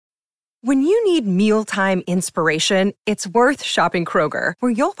When you need mealtime inspiration, it's worth shopping Kroger,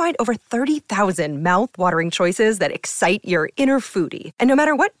 where you'll find over 30,000 mouth-watering choices that excite your inner foodie. And no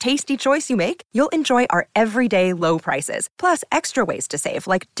matter what tasty choice you make, you'll enjoy our everyday low prices, plus extra ways to save,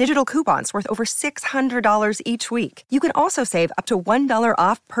 like digital coupons worth over $600 each week. You can also save up to $1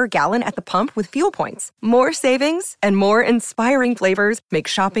 off per gallon at the pump with fuel points. More savings and more inspiring flavors make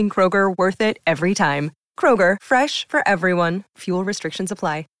shopping Kroger worth it every time. Kroger, fresh for everyone. Fuel restrictions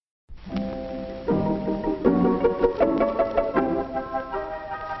apply.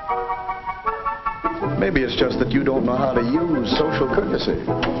 Maybe it's just that you don't know how to use social courtesy.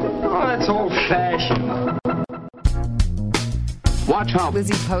 Oh, that's old-fashioned. Watch how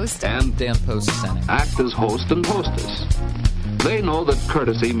Lizzie Post and Dan Post-Senning act as host and hostess. They know that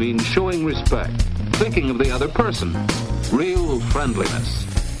courtesy means showing respect, thinking of the other person, real friendliness.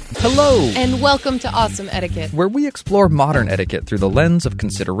 Hello! And welcome to Awesome Etiquette, where we explore modern etiquette through the lens of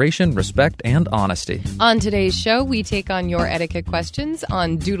consideration, respect, and honesty. On today's show, we take on your etiquette questions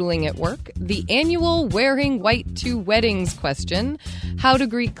on doodling at work, the annual wearing white to weddings question, how to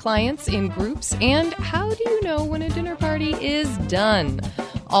greet clients in groups, and how do you know when a dinner party is done?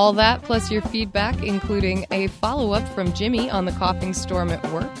 All that plus your feedback, including a follow-up from Jimmy on the coughing storm at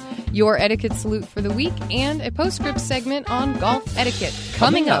work, your etiquette salute for the week, and a postscript segment on golf etiquette.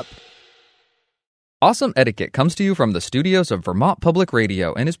 Coming up. Awesome Etiquette comes to you from the studios of Vermont Public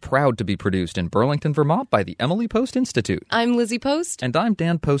Radio and is proud to be produced in Burlington, Vermont by the Emily Post Institute. I'm Lizzie Post. And I'm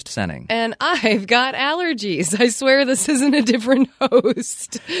Dan Post-Senning. And I've got allergies. I swear this isn't a different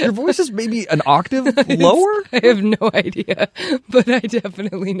host. Your voice is maybe an octave lower? I have no idea, but I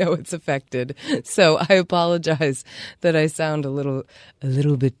definitely know it's affected. So I apologize that I sound a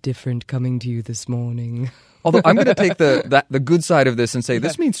little bit different coming to you this morning. Although I'm going to take the good side of this and say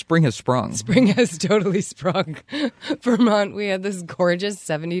this means spring has sprung. Spring has totally sprung. Vermont, we had this gorgeous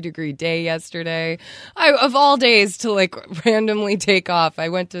 70-degree day yesterday. Of all days to randomly take off, I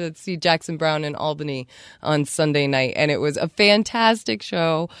went to see Jackson Browne in Albany on Sunday night, and it was a fantastic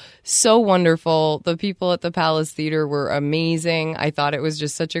show. So wonderful. The people at the Palace Theater were amazing. I thought it was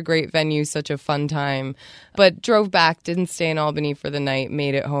just such a great venue, such a fun time. But drove back, didn't stay in Albany for the night,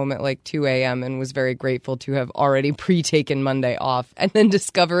 made it home at 2 a.m. and was very grateful to have already pre-taken Monday off, and then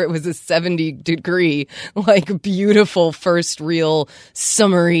discover it was a 70-degree, beautiful first real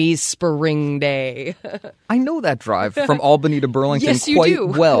summery spring day. I know that drive from Albany to Burlington quite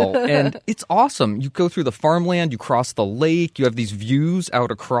well, and it's awesome. You go through the farmland, you cross the lake, you have these views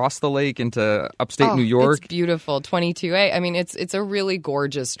out across the lake into upstate New York. It's beautiful. 22A. I mean, it's a really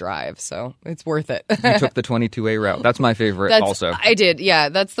gorgeous drive, so it's worth it. You took the 22A route. That's my favorite also. I did, yeah.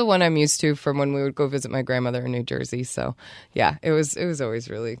 That's the one I'm used to from when we would go visit my grandmother in New Jersey. So, yeah, it was always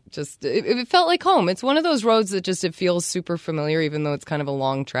really just, it felt like home. It's one of those roads that just, it feels super familiar, even though it's kind of a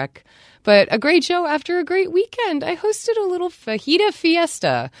long trek. But a great show after a great weekend. I hosted a little fajita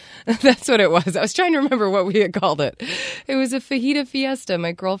fiesta. That's what it was. I was trying to remember what we had called it. It was a fajita fiesta.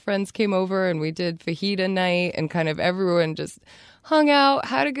 My girlfriends came over and we did fajita night, and kind of everyone just hung out,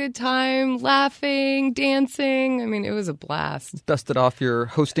 had a good time, laughing, dancing. I mean, it was a blast. Dusted off your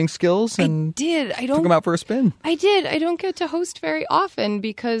hosting skills and I did. Took them out for a spin. I did. I don't get to host very often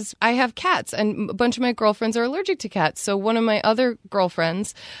because I have cats, and a bunch of my girlfriends are allergic to cats. So one of my other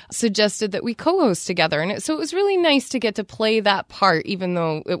girlfriends suggested that we co-host together. And so it was really nice to get to play that part, even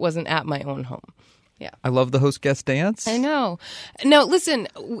though it wasn't at my own home. Yeah. I love the host-guest dance. I know. Now, listen,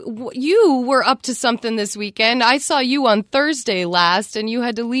 you were up to something this weekend. I saw you on Thursday last, and you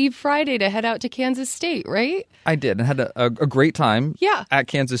had to leave Friday to head out to Kansas State, right? I did, and had a great time at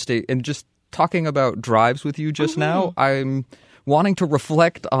Kansas State. And just talking about drives with you just now, I'm wanting to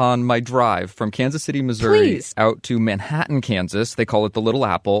reflect on my drive from Kansas City, Missouri, out to Manhattan, Kansas. They call it the Little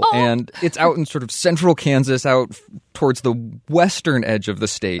Apple. Oh. And it's out in sort of central Kansas, out towards the western edge of the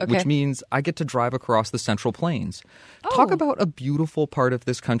state, which means I get to drive across the Central Plains. Talk about a beautiful part of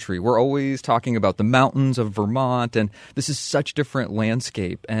this country. We're always talking about the mountains of Vermont, and this is such different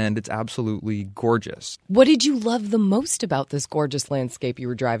landscape, and it's absolutely gorgeous. What did you love the most about this gorgeous landscape you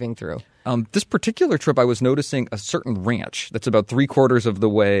were driving through? This particular trip, I was noticing a certain ranch that's about 3/4 of the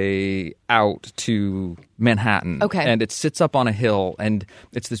way out to Manhattan. Okay. And it sits up on a hill, and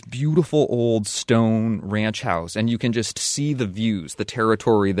it's this beautiful old stone ranch house, and you can just see the views, the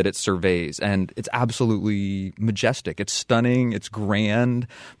territory that it surveys, and it's absolutely majestic. It's stunning. It's grand.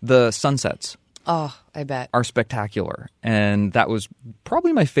 The sunsets. Oh, I bet. Are spectacular. And that was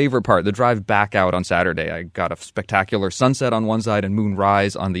probably my favorite part. The drive back out on Saturday, I got a spectacular sunset on one side and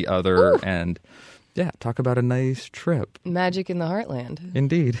moonrise on the other. Ooh. And yeah, talk about a nice trip. Magic in the heartland.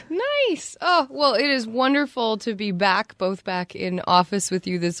 Indeed. Nice. Oh, well, it is wonderful to be both back in office with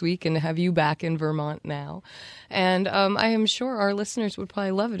you this week and to have you back in Vermont now. And I am sure our listeners would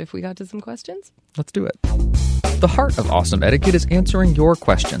probably love it if we got to some questions. Let's do it. The heart of Awesome Etiquette is answering your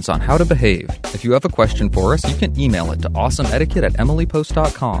questions on how to behave. If you have a question for us, you can email it to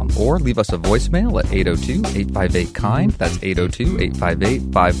awesomeetiquette@emilypost.com or leave us a voicemail at 802-858-KIND. That's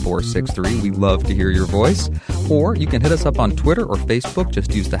 802-858-5463. We love to hear your voice. Or you can hit us up on Twitter or Facebook.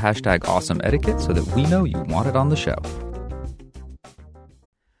 Just use the hashtag #AwesomeEtiquette so that we know you want it on the show.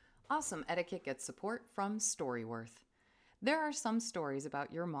 Awesome Etiquette gets support from Storyworth. There are some stories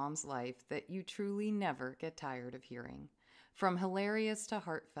about your mom's life that you truly never get tired of hearing. From hilarious to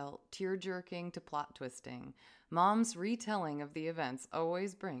heartfelt, tear-jerking to plot-twisting, Mom's retelling of the events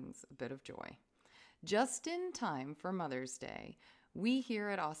always brings a bit of joy. Just in time for Mother's Day, we here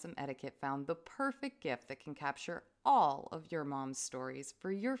at Awesome Etiquette found the perfect gift that can capture all of your mom's stories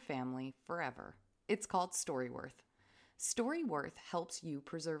for your family forever. It's called Storyworth. Storyworth helps you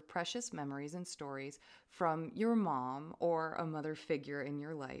preserve precious memories and stories from your mom or a mother figure in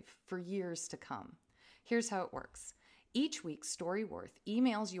your life for years to come. Here's how it works. Each week, Storyworth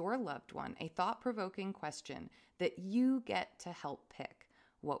emails your loved one a thought-provoking question that you get to help pick.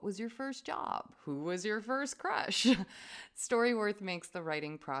 What was your first job? Who was your first crush? Storyworth makes the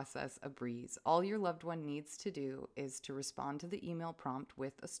writing process a breeze. All your loved one needs to do is to respond to the email prompt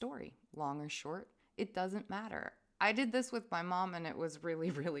with a story. Long or short, it doesn't matter. I did this with my mom, and it was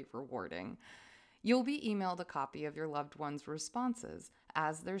really, really rewarding. You'll be emailed a copy of your loved one's responses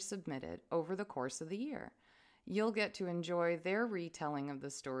as they're submitted over the course of the year. You'll get to enjoy their retelling of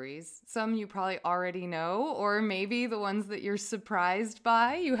the stories, some you probably already know, or maybe the ones that you're surprised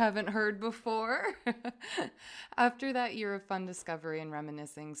by you haven't heard before. After that year of fun discovery and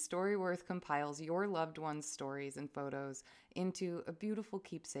reminiscing, Storyworth compiles your loved one's stories and photos into a beautiful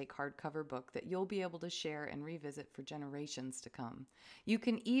keepsake hardcover book that you'll be able to share and revisit for generations to come. You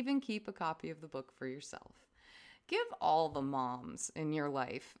can even keep a copy of the book for yourself. Give all the moms in your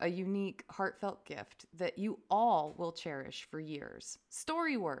life a unique, heartfelt gift that you all will cherish for years.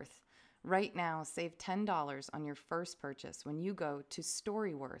 Storyworth. Right now, save $10 on your first purchase when you go to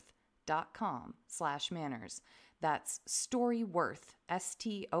storyworth.com/manners. That's Storyworth,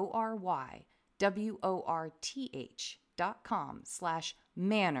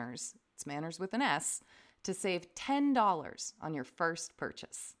 STORYWORTH.com/manners. It's manners with an S, to save $10 on your first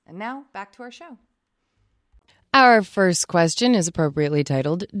purchase. And now, back to our show. Our first question is appropriately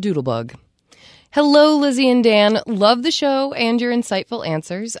titled Doodlebug. Hello, Lizzie and Dan. Love the show and your insightful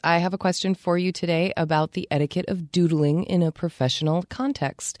answers. I have a question for you today about the etiquette of doodling in a professional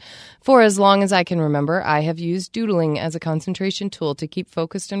context. For as long as I can remember, I have used doodling as a concentration tool to keep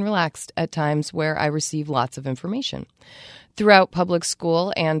focused and relaxed at times where I receive lots of information. Throughout public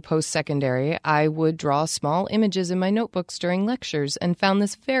school and post-secondary, I would draw small images in my notebooks during lectures and found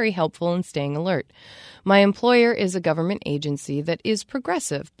this very helpful in staying alert. My employer is a government agency that is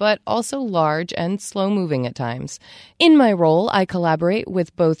progressive, but also large and slow-moving at times. In my role, I collaborate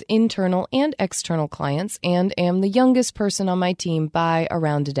with both internal and external clients and am the youngest person on my team by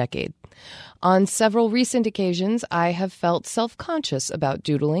around a decade. On several recent occasions, I have felt self-conscious about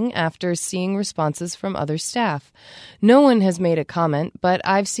doodling after seeing responses from other staff. No one has made a comment, but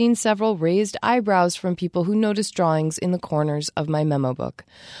I've seen several raised eyebrows from people who notice drawings in the corners of my memo book.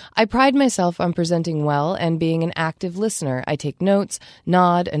 I pride myself on presenting well and being an active listener. I take notes,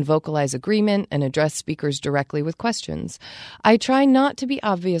 nod, and vocalize agreement, and address speakers directly with questions. I try not to be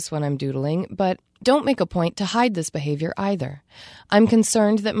obvious when I'm doodling, but don't make a point to hide this behavior either. I'm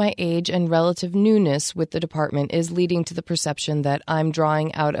concerned that my age and relative newness with the department is leading to the perception that I'm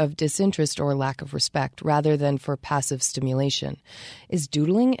drawing out of disinterest or lack of respect rather than for passive stimulation. Is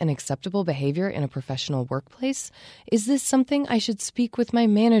doodling an acceptable behavior in a professional workplace? Is this something I should speak with my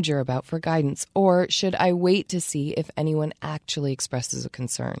manager about for guidance, or should I wait to see if anyone actually expresses a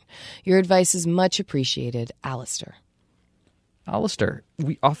concern? Your advice is much appreciated, Alistair. Alistair,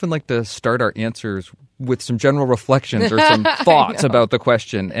 we often like to start our answers with some general reflections or some thoughts about the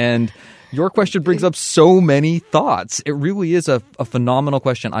question. And your question brings up so many thoughts. It really is a phenomenal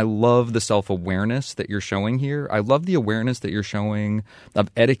question. I love the self-awareness that you're showing here. I love the awareness that you're showing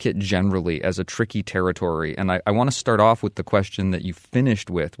of etiquette generally as a tricky territory. And I want to start off with the question that you finished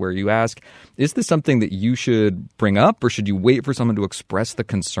with, where you ask, is this something that you should bring up, or should you wait for someone to express the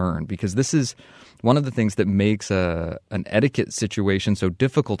concern? Because this is one of the things that makes an etiquette situation so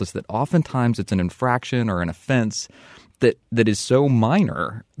difficult, is that oftentimes it's an infraction or an offense that is so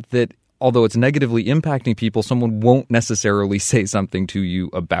minor that although it's negatively impacting people, someone won't necessarily say something to you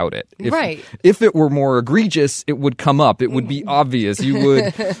about it. If it were more egregious, it would come up. It would be obvious. You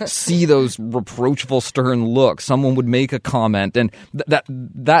would see those reproachful, stern looks. Someone would make a comment, and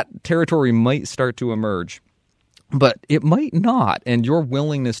that territory might start to emerge. But it might not, and your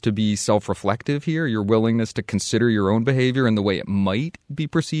willingness to be self-reflective here, your willingness to consider your own behavior and the way it might be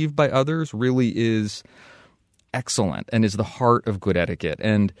perceived by others really is excellent and is the heart of good etiquette.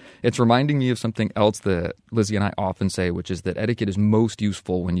 And it's reminding me of something else that Lizzie and I often say, which is that etiquette is most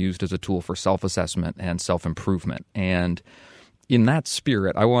useful when used as a tool for self-assessment and self-improvement. And in that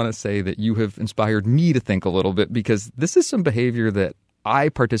spirit, I want to say that you have inspired me to think a little bit, because this is some behavior that I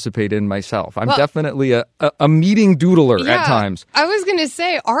participate in myself. I'm definitely a meeting doodler at times. I was going to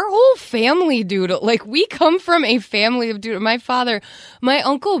say, our whole family doodle. Like, we come from a family of doodlers. My father, my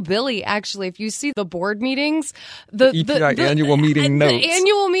Uncle Billy, actually, if you see the board meetings, the annual meeting notes. The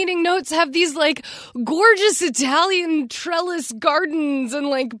annual meeting notes have these, like, gorgeous Italian trellis gardens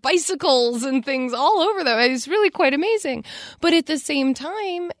and, like, bicycles and things all over them. It's really quite amazing. But at the same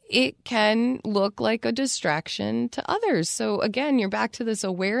time, it can look like a distraction to others. So, again, you're back to this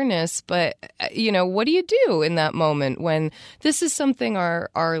awareness, but what do you do in that moment when this is something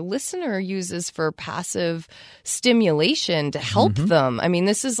our listener uses for passive stimulation to help them? I mean,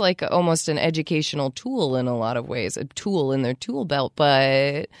 this is like almost an educational tool in a lot of ways, a tool in their tool belt,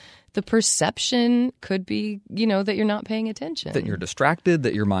 but the perception could be, that you're not paying attention. That you're distracted,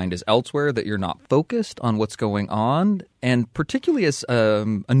 that your mind is elsewhere, that you're not focused on what's going on. And particularly as a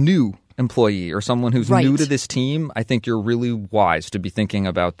new employee or someone who's new to this team, I think you're really wise to be thinking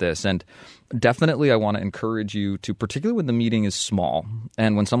about this. And definitely I want to encourage you to, particularly when the meeting is small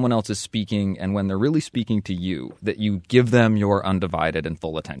and when someone else is speaking and when they're really speaking to you, that you give them your undivided and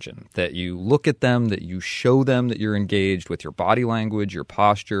full attention, that you look at them, that you show them that you're engaged with your body language, your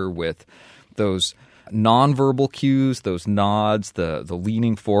posture, with those nonverbal cues, those nods, the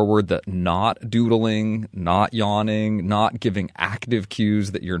leaning forward, the not doodling, not yawning, not giving active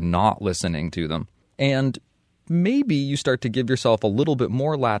cues that you're not listening to them. And maybe you start to give yourself a little bit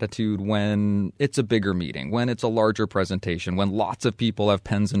more latitude when it's a bigger meeting, when it's a larger presentation, when lots of people have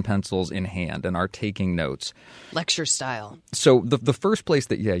pens and pencils in hand and are taking notes. Lecture style. So the first place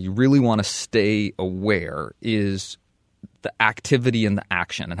that, you really want to stay aware is the activity and the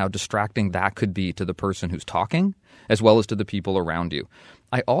action and how distracting that could be to the person who's talking as well as to the people around you.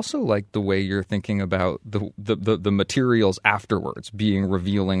 I also like the way you're thinking about the materials afterwards being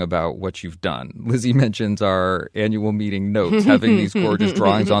revealing about what you've done. Lizzie mentions our annual meeting notes having these gorgeous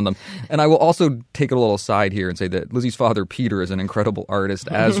drawings on them. And I will also take a little aside here and say that Lizzie's father, Peter, is an incredible artist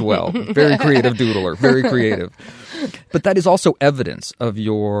as well. Very creative doodler, very creative. But that is also evidence of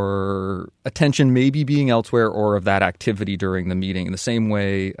your attention maybe being elsewhere or of that activity during the meeting. In the same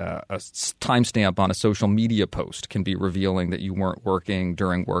way, a timestamp on a social media post can be revealing that you weren't working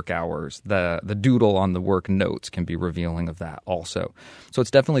during work hours. The doodle on the work notes can be revealing of that also. So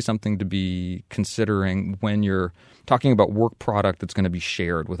it's definitely something to be considering when you're talking about work product that's going to be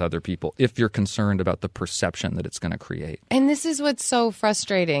shared with other people, if you're concerned about the perception that it's going to create. And this is what's so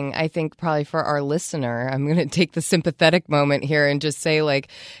frustrating, I think, probably for our listener. I'm going to take the sympathetic moment here and just say, like,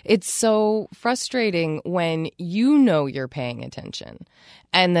 it's so frustrating when you're paying attention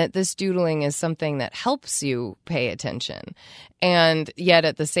and that this doodling is something that helps you pay attention. And yet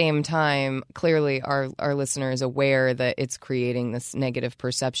at the same time, clearly our listener is aware that it's creating this negative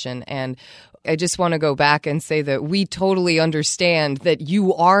perception. And I just want to go back and say that we totally understand that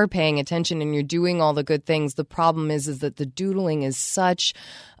you are paying attention and you're doing all the good things. The problem is that the doodling is such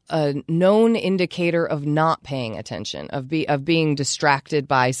a known indicator of not paying attention, of being distracted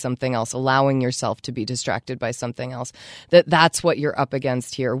by something else, allowing yourself to be distracted by something else, that's what you're up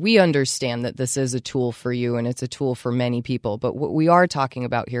against here. We understand that this is a tool for you and it's a tool for many people, but what we are talking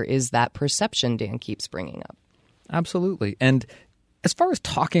about here is that perception Dan keeps bringing up. Absolutely. And as far as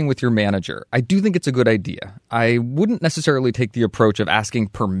talking with your manager, I do think it's a good idea. I wouldn't necessarily take the approach of asking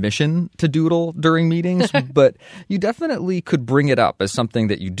permission to doodle during meetings, but you definitely could bring it up as something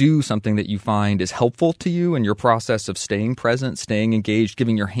that you do, something that you find is helpful to you in your process of staying present, staying engaged,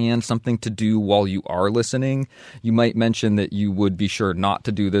 giving your hand something to do while you are listening. You might mention that you would be sure not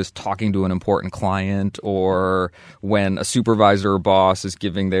to do this talking to an important client or when a supervisor or boss is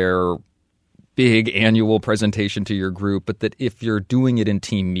giving their big annual presentation to your group, but that if you're doing it in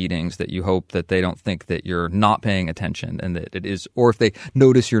team meetings, that you hope that they don't think that you're not paying attention and that it is, or if they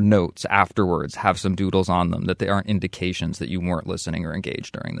notice your notes afterwards, have some doodles on them, that they aren't indications that you weren't listening or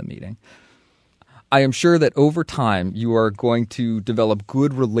engaged during the meeting. I am sure that over time you are going to develop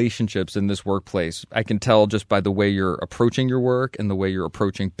good relationships in this workplace. I can tell just by the way you're approaching your work and the way you're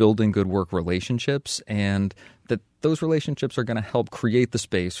approaching building good work relationships, and that those relationships are going to help create the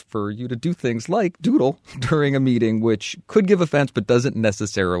space for you to do things like doodle during a meeting, which could give offense but doesn't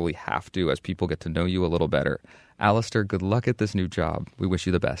necessarily have to as people get to know you a little better. Alistair, good luck at this new job. We wish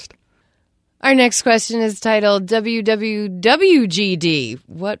you the best. Our next question is titled WWWGD.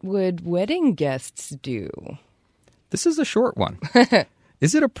 What would wedding guests do? This is a short one.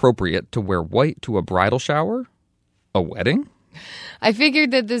 Is it appropriate to wear white to a bridal shower? A wedding? I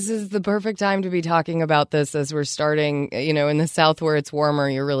figured that this is the perfect time to be talking about this as we're starting, in the South where it's warmer,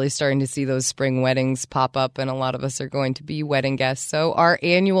 you're really starting to see those spring weddings pop up, and a lot of us are going to be wedding guests. So our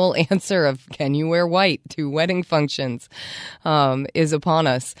annual answer of can you wear white to wedding functions is upon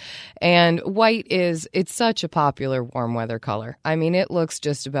us. And white it's such a popular warm weather color. I mean, it looks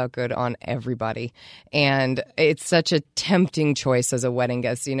just about good on everybody. And it's such a tempting choice as a wedding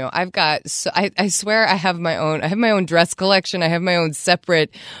guest. I swear I have my own dress collection. I have my own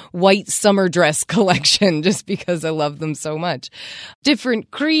separate white summer dress collection just because I love them so much.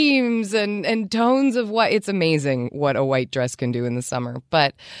 Different creams and tones of white. It's amazing what a white dress can do in the summer.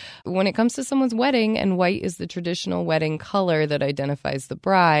 But when it comes to someone's wedding, and white is the traditional wedding color that identifies the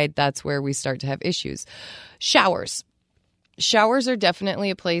bride, that's where we start to have issues. Showers. Showers are definitely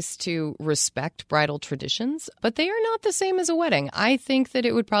a place to respect bridal traditions, but they are not the same as a wedding. I think that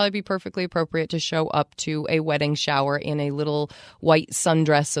it would probably be perfectly appropriate to show up to a wedding shower in a little white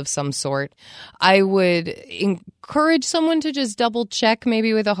sundress of some sort. I would encourage someone to just double check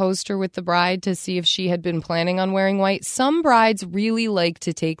maybe with a host or with the bride to see if she had been planning on wearing white. Some brides really like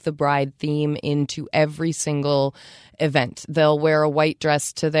to take the bride theme into every single event. They'll wear a white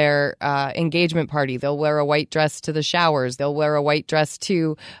dress to their engagement party. They'll wear a white dress to the showers. They'll wear a white dress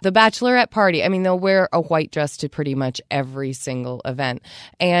to the bachelorette party. I mean, they'll wear a white dress to pretty much every single event.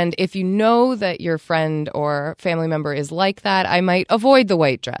 And if you know that your friend or family member is like that, I might avoid the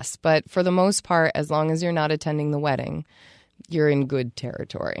white dress. But for the most part, as long as you're not attending the wedding, you're in good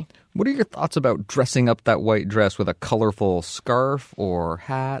territory. What are your thoughts about dressing up that white dress with a colorful scarf or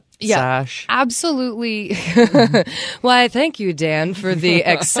hat, sash? Absolutely. Why, thank you, Dan, for the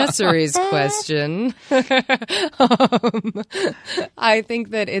accessories question. I think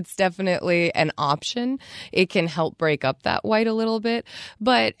that it's definitely an option. It can help break up that white a little bit.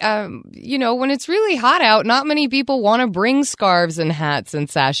 But, when it's really hot out, not many people want to bring scarves and hats and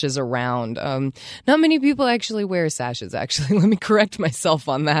sashes around. Not many people actually wear sashes, actually. Let me correct myself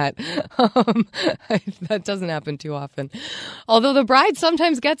on that. That doesn't happen too often. Although the bride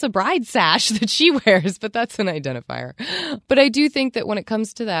sometimes gets a bride sash that she wears, but that's an identifier. But I do think that when it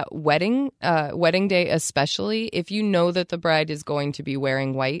comes to that wedding day especially, if you know that the bride is going to be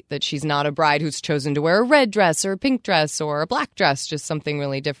wearing white, that she's not a bride who's chosen to wear a red dress or a pink dress or a black dress, just something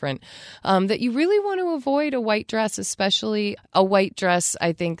really different, that you really want to avoid a white dress, especially a white dress.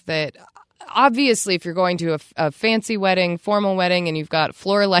 I think that obviously, if you're going to a fancy wedding, formal wedding, and you've got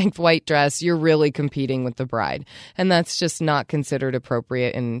floor-length white dress, you're really competing with the bride. And that's just not considered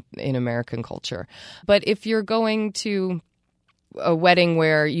appropriate in American culture. But if you're going to a wedding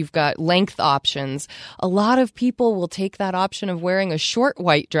where you've got length options, a lot of people will take that option of wearing a short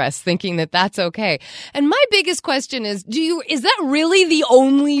white dress thinking that that's okay. And my biggest question is, is that really the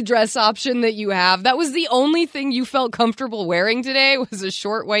only dress option that you have? That was the only thing you felt comfortable wearing today, was a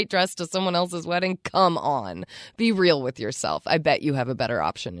short white dress to someone else's wedding? Come on. Be real with yourself. I bet you have a better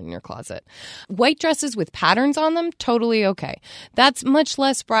option in your closet. White dresses with patterns on them, totally okay. That's much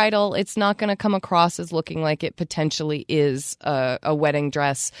less bridal. It's not going to come across as looking like it potentially is a wedding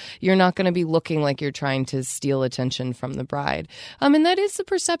dress. You're not going to be looking like you're trying to steal attention from the bride. And that is the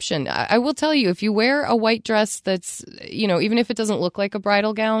perception. I will tell you, if you wear a white dress that's, even if it doesn't look like a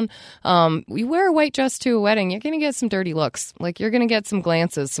bridal gown, you wear a white dress to a wedding, you're going to get some dirty looks. Like, you're going to get some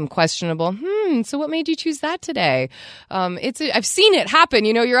glances, some questionable, so what made you choose that today? I've seen it happen.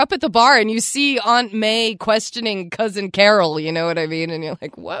 You're up at the bar and you see Aunt May questioning Cousin Carol, you know what I mean? And you're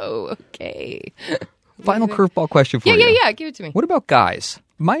like, whoa, okay. Final curveball question for you. Yeah, give it to me. What about guys?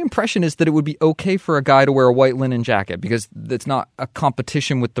 My impression is that it would be okay for a guy to wear a white linen jacket because it's not a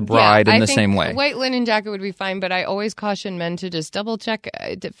competition with the bride in the same way. White linen jacket would be fine, but I always caution men to just double check,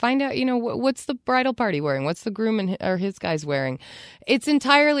 to find out, what's the bridal party wearing? What's the groom or his guys wearing? It's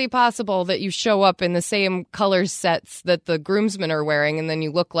entirely possible that you show up in the same color sets that the groomsmen are wearing, and then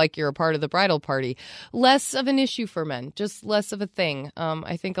you look like you're a part of the bridal party. Less of an issue for men, just less of a thing.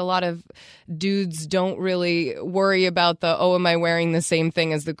 I think a lot of dudes don't really worry about am I wearing the same thing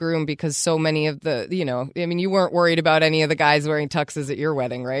wedding as the groom because so many of the, you weren't worried about any of the guys wearing tuxes at your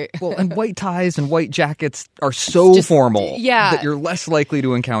wedding, right? Well, and white ties and white jackets are so formal that you're less likely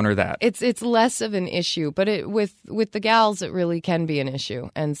to encounter that. It's less of an issue, but with the gals, it really can be an issue.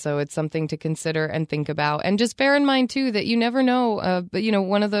 And so it's something to consider and think about. And just bear in mind, too, that you never know. But,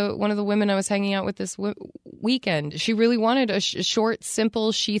 one of the women I was hanging out with this weekend, she really wanted a short,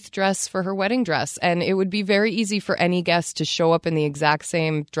 simple sheath dress for her wedding dress. And it would be very easy for any guest to show up in the exact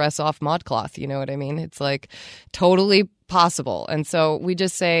same dress off ModCloth. You know what I mean? It's like totally possible. And so we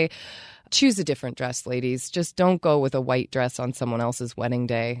just say, choose a different dress, ladies. Just don't go with a white dress on someone else's wedding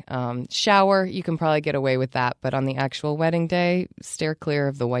day. Shower, you can probably get away with that. But on the actual wedding day, steer clear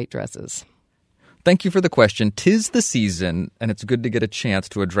of the white dresses. Thank you for the question. 'Tis the season, and it's good to get a chance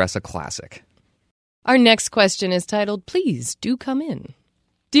to address a classic. Our next question is titled, Please Do Come In.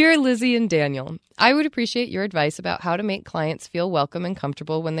 Dear Lizzie and Daniel, I would appreciate your advice about how to make clients feel welcome and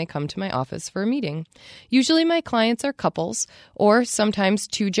comfortable when they come to my office for a meeting. Usually my clients are couples or sometimes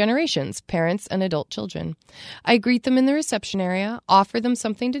two generations, parents and adult children. I greet them in the reception area, offer them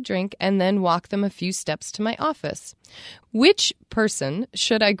something to drink, and then walk them a few steps to my office. Which person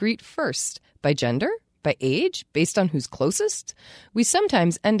should I greet first? By gender? By age? Based on who's closest? We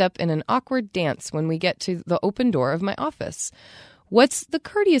sometimes end up in an awkward dance when we get to the open door of my office. What's the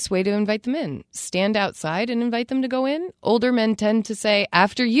courteous way to invite them in? Stand outside and invite them to go in? Older men tend to say,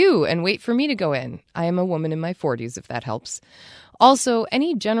 after you, and wait for me to go in. I am a woman in my 40s, if that helps. Also,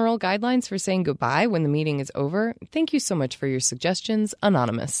 any general guidelines for saying goodbye when the meeting is over? Thank you so much for your suggestions.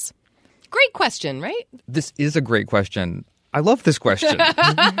 Anonymous. Great question, right? This is a great question. I love this question.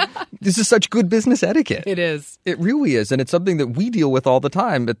 This is such good business etiquette. It is. It really is. And it's something that we deal with all the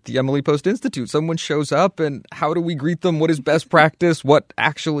time at the Emily Post Institute. Someone shows up and how do we greet them? What is best practice? What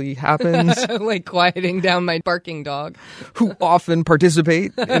actually happens? Like quieting down my barking dog. Who often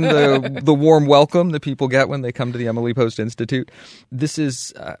participate in the warm welcome that people get when they come to the Emily Post Institute. This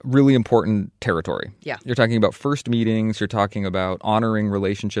is really important territory. Yeah. You're talking about first meetings. You're talking about honoring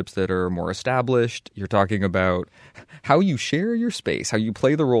relationships that are more established. You're talking about how you share your space, how you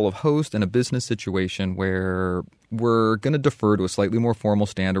play the role of host in a business situation where we're going to defer to a slightly more formal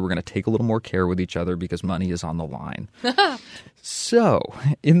standard. We're going to take a little more care with each other because money is on the line. So,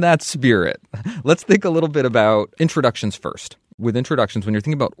 in that spirit, let's think a little bit about introductions first. With introductions, when you're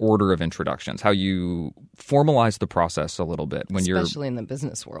thinking about order of introductions, how you formalize the process a little bit. Especially in the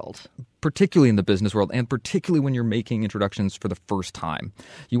business world. Particularly in the business world, and particularly when you're making introductions for the first time.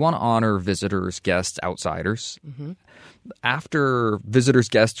 You want to honor visitors, guests, outsiders. Mm-hmm. After visitors,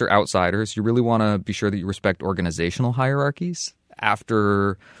 guests, or outsiders, you really want to be sure that you respect organizational hierarchies.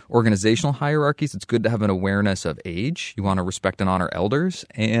 After organizational hierarchies, it's good to have an awareness of age. You want to respect and honor elders,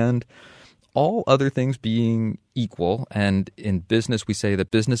 and all other things being equal, and in business we say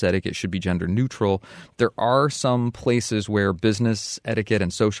that business etiquette should be gender neutral, there are some places where business etiquette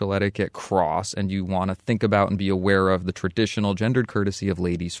and social etiquette cross, and you want to think about and be aware of the traditional gendered courtesy of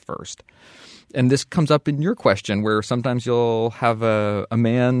ladies first. And this comes up in your question where sometimes you'll have a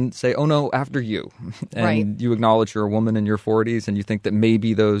man say, oh no, after you. And right. You acknowledge you're a woman in your 40s and you think that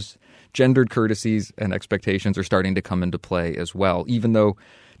maybe those gendered courtesies and expectations are starting to come into play as well, even though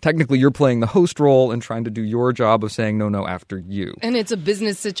technically you're playing the host role and trying to do your job of saying no, after you. And it's a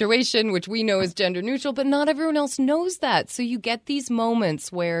business situation, which we know is gender neutral, but not everyone else knows that. So you get these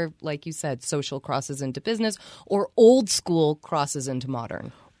moments where, like you said, social crosses into business or old school crosses into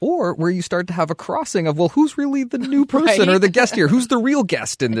modern. Or where you start to have a crossing of, well, who's really the new person or the guest here? Who's the real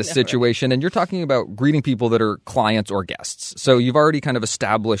guest in this situation? Right. And you're talking about greeting people that are clients or guests. So you've already kind of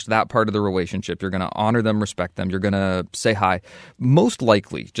established that part of the relationship. You're going to honor them, respect them. You're going to say hi. Most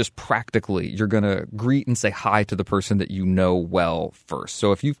likely, just practically, you're going to greet and say hi to the person that you know well first.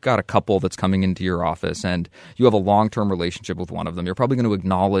 So if you've got a couple that's coming into your office and you have a long-term relationship with one of them, you're probably going to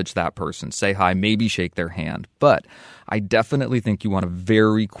acknowledge that person, say hi, maybe shake their hand. But I definitely think you want to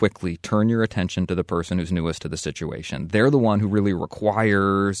very quickly turn your attention to the person who's newest to the situation. They're the one who really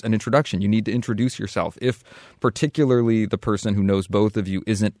requires an introduction. You need to introduce yourself. If particularly the person who knows both of you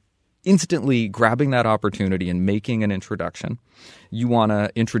isn't instantly grabbing that opportunity and making an introduction, you want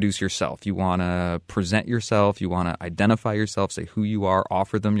to introduce yourself. You want to present yourself. You want to identify yourself, say who you are,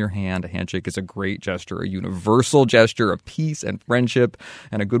 offer them your hand. A handshake is a great gesture, a universal gesture of peace and friendship,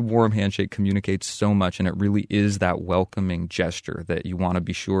 and a good warm handshake communicates so much, and it really is that welcoming gesture that you want to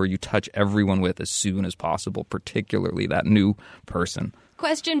be sure you touch everyone with as soon as possible, particularly that new person.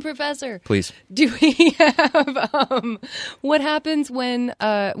 Question, Professor. Please. Do we have what happens when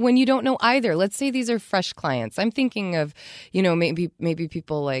you don't know either? Let's say these are fresh clients. I'm thinking of, maybe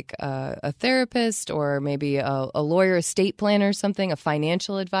people like a therapist or maybe a lawyer, estate planner, or something, a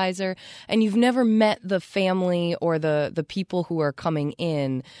financial advisor, and you've never met the family or the people who are coming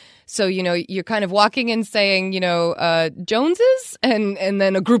in. So, you're kind of walking in saying, Joneses, and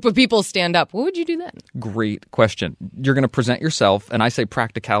then a group of people stand up. What would you do then? Great question. You're going to present yourself, and I say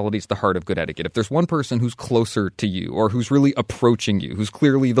practicality is the heart of good etiquette. If there's one person who's closer to you or who's really approaching you, who's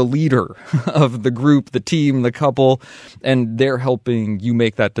clearly the leader of the group, the team, the couple, and they're helping you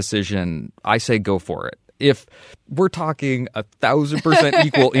make that decision, I say go for it. If we're talking 1,000%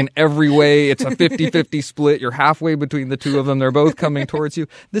 equal in every way, it's a 50-50 split, you're halfway between the two of them, they're both coming towards you.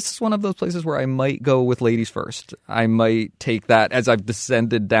 This is one of those places where I might go with ladies first. I might take that as I've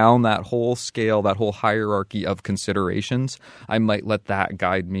descended down that whole scale, that whole hierarchy of considerations. I might let that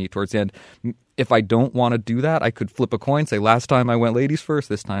guide me towards the end. If I don't want to do that, I could flip a coin, say last time I went ladies first,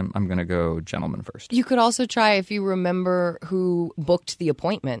 this time I'm going to go gentlemen first. You could also try, if you remember who booked the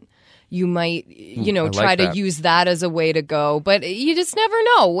appointment. You might, try to use that as a way to go. But you just never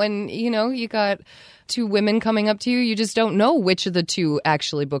know when, you got two women coming up to you. You just don't know which of the two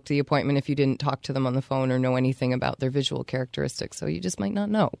actually booked the appointment if you didn't talk to them on the phone or know anything about their visual characteristics. So you just might not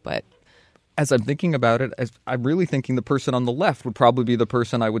know. But as I'm thinking about it, I'm really thinking the person on the left would probably be the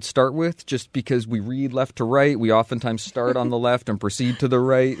person I would start with, just because we read left to right. We oftentimes start on the left and proceed to the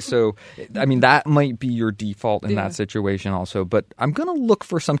right. So, that might be your default in that situation also. But I'm going to look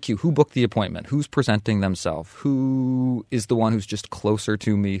for some cue. Who booked the appointment? Who's presenting themselves? Who is the one who's just closer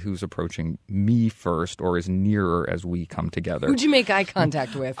to me, who's approaching me first or is nearer as we come together? Who'd you make eye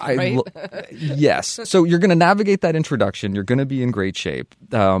contact with, right? Yes. So you're going to navigate that introduction. You're going to be in great shape.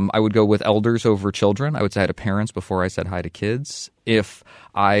 I would go with elders over children. I would say hi to parents before I said hi to kids. If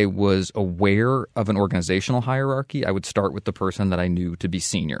I was aware of an organizational hierarchy, I would start with the person that I knew to be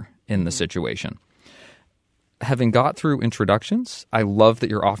senior in the situation. Having got through introductions, I love that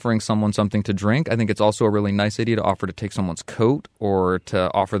you're offering someone something to drink. I think it's also a really nice idea to offer to take someone's coat or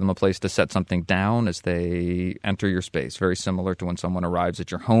to offer them a place to set something down as they enter your space. Very similar to when someone arrives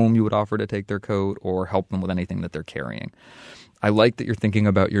at your home, you would offer to take their coat or help them with anything that they're carrying. I like that you're thinking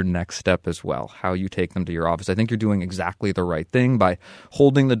about your next step as well, how you take them to your office. I think you're doing exactly the right thing by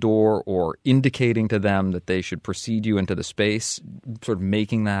holding the door or indicating to them that they should precede you into the space, sort of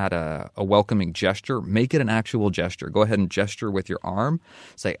making that a welcoming gesture. Make it an actual gesture. Go ahead and gesture with your arm.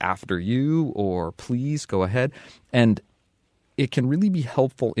 Say after you or please go ahead. And it can really be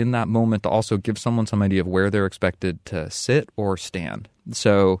helpful in that moment to also give someone some idea of where they're expected to sit or stand.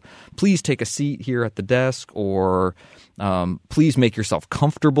 So please take a seat here at the desk, or please make yourself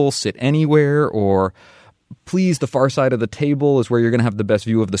comfortable, sit anywhere, or please, the far side of the table is where you're going to have the best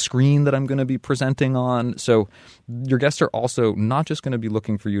view of the screen that I'm going to be presenting on. So your guests are also not just going to be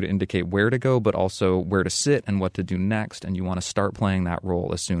looking for you to indicate where to go, but also where to sit and what to do next. And you want to start playing that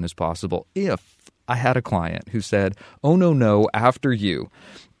role as soon as possible. If I had a client who said, "Oh, no, after you,"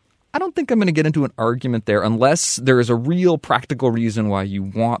 I don't think I'm going to get into an argument there unless there is a real practical reason why you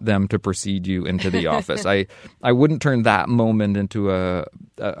want them to precede you into the office. I wouldn't turn that moment into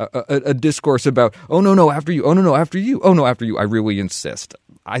a discourse about, "Oh, no, after you. Oh, no, after you. Oh, no, after you." I really insist.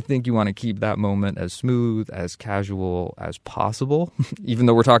 I think you want to keep that moment as smooth, as casual as possible, even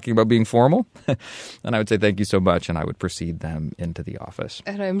though we're talking about being formal. And I would say thank you so much, and I would precede them into the office.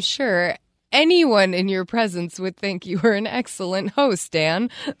 And I'm sure anyone in your presence would think you were an excellent host, Dan.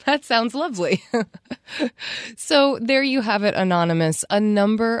 That sounds lovely. So there you have it, Anonymous. A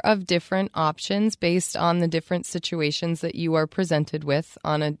number of different options based on the different situations that you are presented with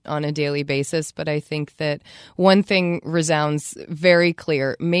on a daily basis. But I think that one thing resounds very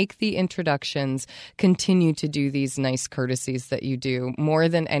clear. Make the introductions. Continue to do these nice courtesies that you do. More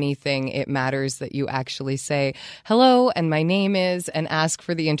than anything, it matters that you actually say, "Hello, and my name is," and ask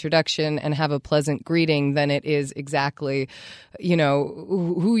for the introduction and have a pleasant greeting than it is exactly,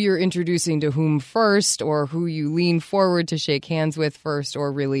 who you're introducing to whom first, or who you lean forward to shake hands with first,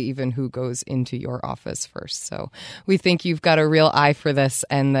 or really even who goes into your office first. So we think you've got a real eye for this,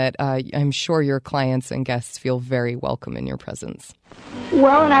 and that I'm sure your clients and guests feel very welcome in your presence.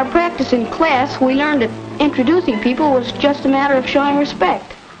 Well, in our practice in class, we learned that introducing people was just a matter of showing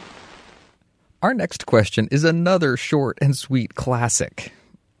respect. Our next question is another short and sweet classic.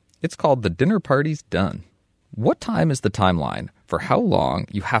 It's called "The Dinner Party's Done." What time is the timeline for how long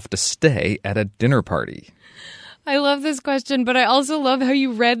you have to stay at a dinner party? I love this question, but I also love how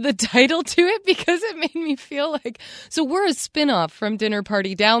you read the title to it because it made me feel like, so we're a spinoff from Dinner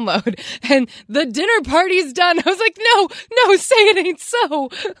Party Download and the dinner party's done. I was like, no, say it ain't so.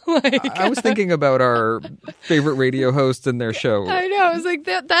 Like, I was thinking about our favorite radio hosts and their show. I know. I was like,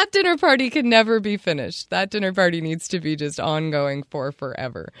 that dinner party can never be finished. That dinner party needs to be just ongoing for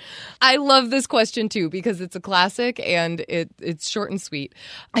forever. I love this question too because it's a classic and it's short and sweet.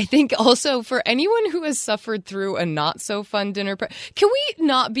 I think also for anyone who has suffered through a not so fun dinner party, can we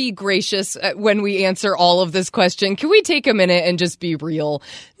not be gracious when we answer all of this question? Can we take a minute and just be real?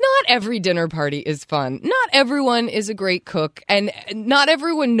 Not every dinner party is fun. Not everyone is a great cook, and not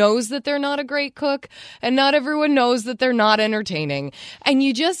everyone knows that they're not a great cook, and not everyone knows that they're not entertaining. And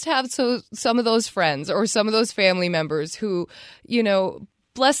you just have some of those friends or some of those family members who,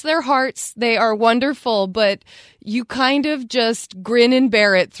 bless their hearts, they are wonderful, but you kind of just grin and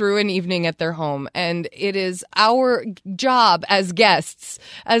bear it through an evening at their home. And it is our job as guests,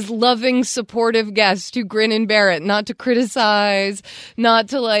 as loving, supportive guests, to grin and bear it, not to criticize, not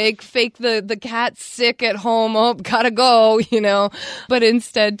to like fake the cat's sick at home, oh, gotta go, but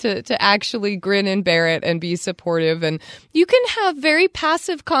instead to actually grin and bear it and be supportive. And you can have very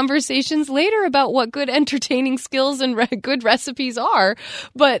passive conversations later about what good entertaining skills and good recipes are.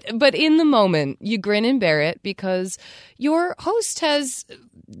 But in the moment, you grin and bear it because your host has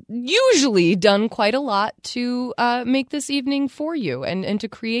usually done quite a lot to make this evening for you and to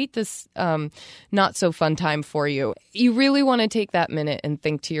create this not so fun time for you. You really want to take that minute and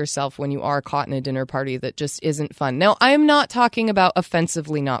think to yourself when you are caught in a dinner party that just isn't fun. Now, I am not talking about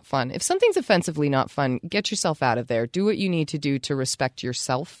offensively not fun. If something's offensively not fun, get yourself out of there. Do what you need to do to respect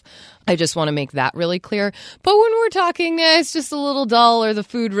yourself. I just want to make that really clear. But when we're talking, it's just a little dull or the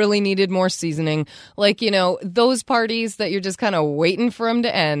food really needed more seasoning, like, those parties that you're just kind of waiting for them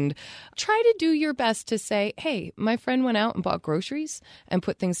to end, try to do your best to say, hey, my friend went out and bought groceries and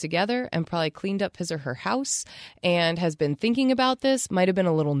put things together and probably cleaned up his or her house and has been thinking about this, might have been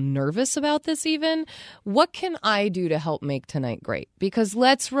a little nervous about this even. What can I do to help make tonight great? Because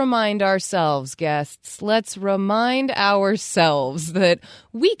let's remind ourselves, guests, let's remind ourselves that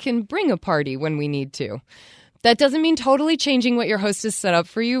we can bring a party when we need to. That doesn't mean totally changing what your host has set up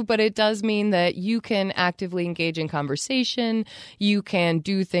for you, but it does mean that you can actively engage in conversation. You can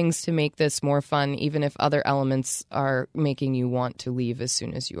do things to make this more fun, even if other elements are making you want to leave as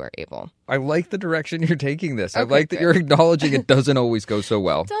soon as you are able. I like the direction you're taking this. Okay, I like that you're acknowledging it doesn't always go so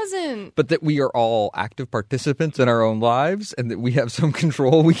well. It doesn't. But that we are all active participants in our own lives and that we have some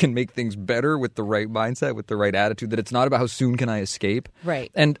control. We can make things better with the right mindset, with the right attitude, that it's not about how soon can I escape. Right.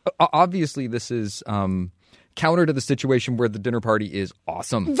 And obviously this is counter to the situation where the dinner party is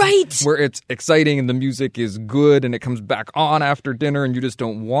awesome. Right. Where it's exciting and the music is good and it comes back on after dinner and you just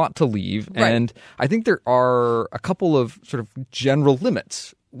don't want to leave. Right. And I think there are a couple of sort of general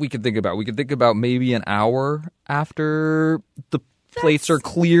limits we could think about. We could think about maybe an hour after the plates are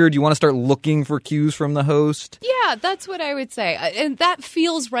cleared. You want to start looking for cues from the host. Yeah, that's what I would say. And that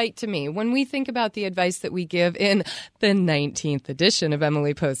feels right to me. When we think about the advice that we give in the 19th edition of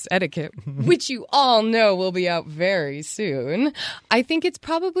Emily Post's Etiquette, which you all know will be out very soon, I think it's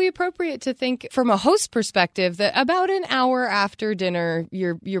probably appropriate to think from a host perspective that about an hour after dinner,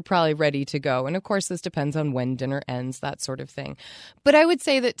 you're probably ready to go. And of course, this depends on when dinner ends, that sort of thing. But I would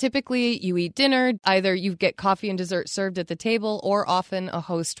say that typically you eat dinner, either you get coffee and dessert served at the table, or often a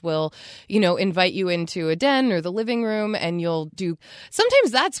host will, invite you into a den or the living room and you'll do, sometimes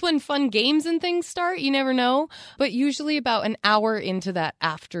that's when fun games and things start. You never know. But usually about an hour into that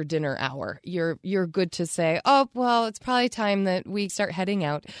after dinner hour, you're good to say, oh, well, it's probably time that we start heading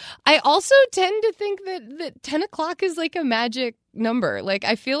out. I also tend to think that 10 o'clock is like a magic number. Like,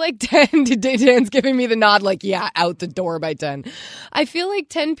 I feel like 10, Dan's giving me the nod, like, yeah, out the door by 10. I feel like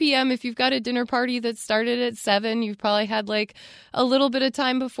 10 p.m., if you've got a dinner party that started at 7, you've probably had like a little bit of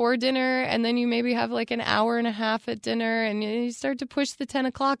time before dinner, and then you maybe have like an hour and a half at dinner, and you start to push the 10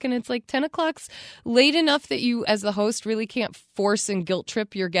 o'clock, and it's like 10 o'clock's late enough that you, as the host, really can't force and guilt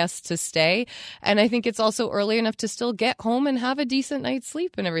trip your guests to stay. And I think it's also early enough to still get home and have a decent night's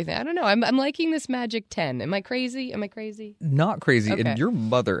sleep and everything. I don't know. I'm liking this magic 10. Am I crazy? Not crazy. Okay. And your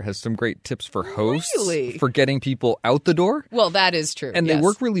mother has some great tips for hosts Really? for getting people out the door. Well, that is true. And yes. they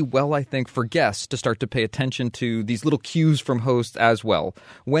work really well, I think, for guests to start to pay attention to these little cues from hosts as well.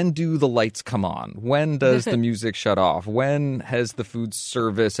 When do the lights come on? When does the music shut off? When has the food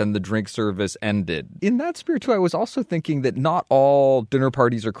service and the drink service ended? In that spirit, too, I was also thinking that not all dinner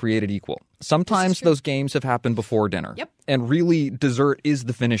parties are created equal. Sometimes those games have happened before dinner. Yep. And really, dessert is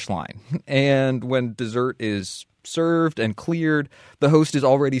the finish line. And when dessert is served and cleared, the host is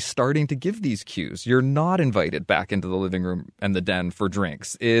already starting to give these cues. You're not invited back into the living room and the den for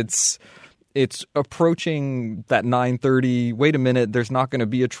drinks. It's approaching that 9:30, wait a minute, there's not going to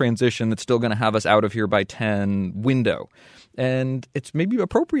be a transition that's still going to have us out of here by 10 window. And it's maybe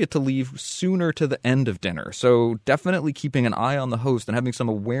appropriate to leave sooner to the end of dinner. So definitely keeping an eye on the host and having some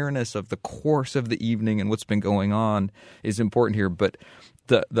awareness of the course of the evening and what's been going on is important here. But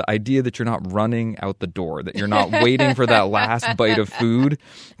the idea that you're not running out the door, that you're not waiting for that last bite of food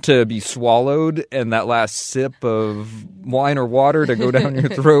to be swallowed and that last sip of wine or water to go down your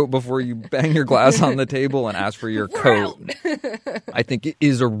throat before you bang your glass on the table and ask for your coat, I think it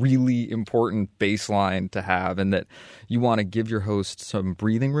is a really important baseline to have, and that you want to give your host some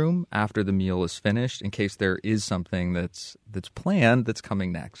breathing room after the meal is finished in case there is something that's planned that's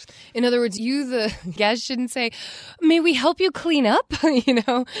coming next. In other words, you, the guest, shouldn't say, "May we help you clean up?" And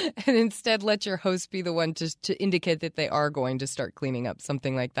instead let your host be the one to indicate that they are going to start cleaning up,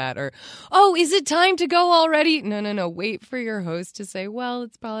 something like that. Or, "Oh, is it time to go already?" No. Wait for your host to say, "Well,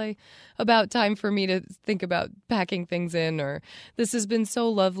 it's probably about time for me to think about packing things in," or, "This has been so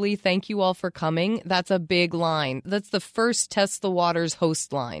lovely. Thank you all for coming." That's a big line. That's the first test the waters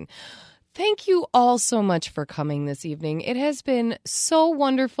host line. Thank you all so much for coming this evening. It has been so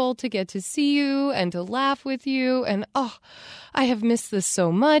wonderful to get to see you and to laugh with you. And I have missed this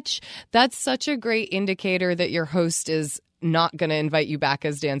so much. That's such a great indicator that your host is not going to invite you back,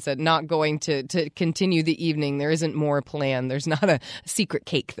 as Dan said, not going to continue the evening. There isn't more planned. There's not a secret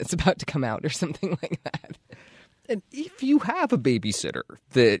cake that's about to come out or something like that. And if you have a babysitter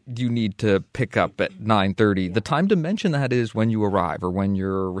that you need to pick up at 9:30, the time to mention that is when you arrive or when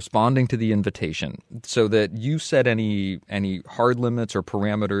you're responding to the invitation, so that you set any hard limits or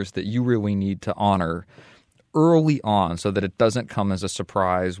parameters that you really need to honor early on, so that it doesn't come as a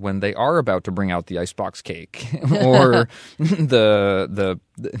surprise when they are about to bring out the icebox cake or the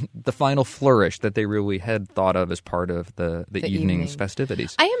final flourish that they really had thought of as part of the evening's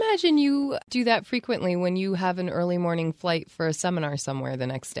festivities. I imagine you do that frequently when you have an early morning flight for a seminar somewhere the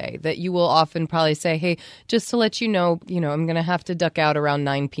next day, that you will often probably say, "Hey, just to let you know, I'm going to have to duck out around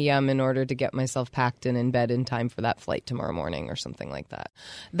 9 p.m. in order to get myself packed and in bed in time for that flight tomorrow morning," or something like that.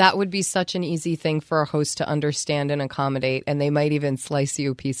 That would be such an easy thing for a host to understand and accommodate, and they might even slice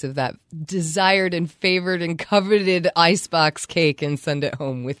you a piece of that desired and favored and coveted icebox cake and send it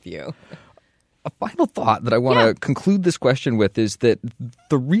home with you. A final thought that I want to conclude this question with is that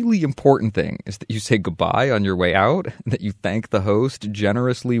the really important thing is that you say goodbye on your way out, that you thank the host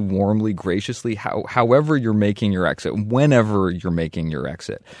generously, warmly, graciously, however you're making your exit, whenever you're making your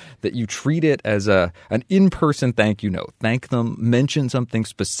exit, that you treat it as an in-person thank you note. Thank them, mention something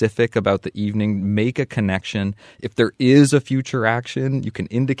specific about the evening, make a connection. If there is a future action, you can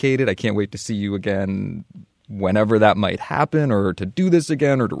indicate it. I can't wait to see you again whenever that might happen, or to do this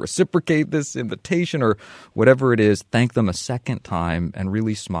again, or to reciprocate this invitation, or whatever it is. Thank them a second time and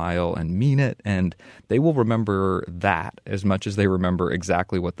really smile and mean it, and they will remember that as much as they remember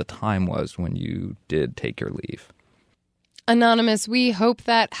exactly what the time was when you did take your leave. Anonymous, we hope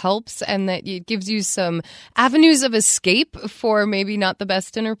that helps and that it gives you some avenues of escape for maybe not the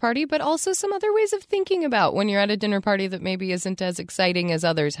best dinner party, but also some other ways of thinking about when you're at a dinner party that maybe isn't as exciting as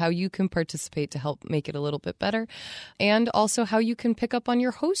others, how you can participate to help make it a little bit better, and also how you can pick up on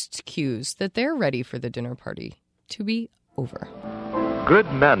your host's cues that they're ready for the dinner party to be over.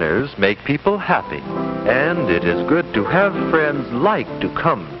 Good manners make people happy, and it is good to have friends like to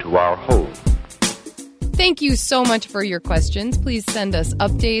come to our home. Thank you so much for your questions. Please send us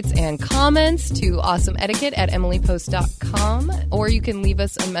updates and comments to awesomeetiquette@emilypost.com, or you can leave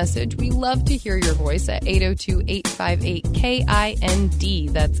us a message. We love to hear your voice at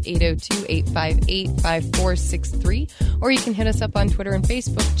 802-858-KIND. That's 802-858-5463. Or you can hit us up on Twitter and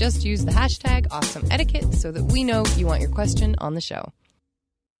Facebook. Just use the hashtag awesomeetiquette so that we know you want your question on the show.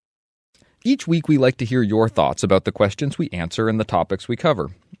 Each week we like to hear your thoughts about the questions we answer and the topics we cover.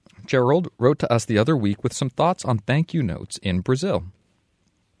 Gerald wrote to us the other week with some thoughts on thank you notes in Brazil.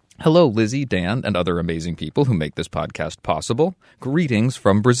 Hello, Lizzie, Dan, and other amazing people who make this podcast possible. Greetings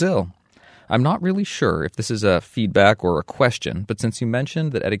from Brazil. I'm not really sure if this is a feedback or a question, but since you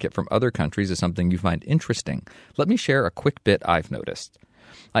mentioned that etiquette from other countries is something you find interesting, let me share a quick bit I've noticed.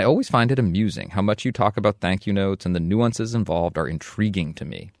 I always find it amusing how much you talk about thank you notes, and the nuances involved are intriguing to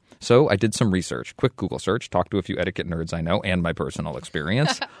me. So I did some research, quick Google search, talked to a few etiquette nerds I know and my personal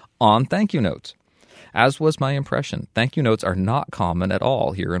experience on thank you notes. As was my impression, thank you notes are not common at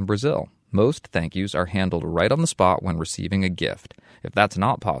all here in Brazil. Most thank yous are handled right on the spot when receiving a gift. If that's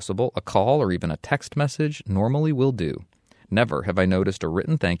not possible, a call or even a text message normally will do. Never have I noticed a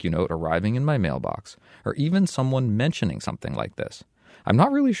written thank you note arriving in my mailbox, or even someone mentioning something like this. I'm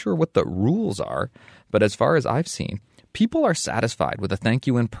not really sure what the rules are, but as far as I've seen, people are satisfied with a thank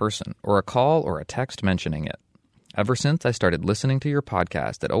you in person, or a call or a text mentioning it. Ever since I started listening to your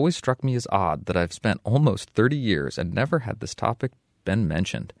podcast, it always struck me as odd that I've spent almost 30 years and never had this topic been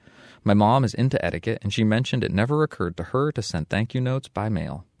mentioned. My mom is into etiquette, and she mentioned it never occurred to her to send thank you notes by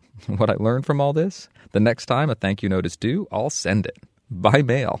mail. What I learned from all this? The next time a thank you note is due, I'll send it. By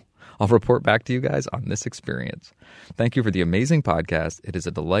mail. I'll report back to you guys on this experience. Thank you for the amazing podcast. It is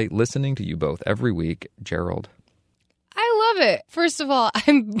a delight listening to you both every week. Gerald. I love it. First of all,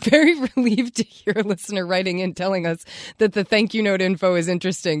 I'm very relieved to hear a listener writing in telling us that the thank you note info is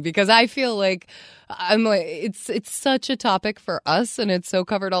interesting, because I feel like it's such a topic for us and it's so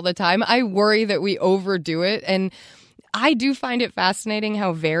covered all the time. I worry that we overdo it, and I do find it fascinating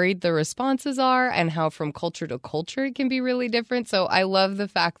how varied the responses are and how from culture to culture it can be really different. So I love the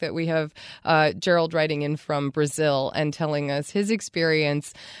fact that we have Gerald writing in from Brazil and telling us his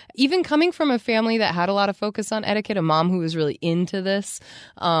experience, even coming from a family that had a lot of focus on etiquette, a mom who was really into this.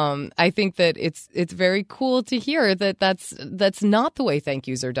 I think that it's very cool to hear that that's not the way thank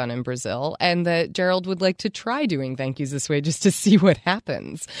yous are done in Brazil, and that Gerald would like to try doing thank yous this way just to see what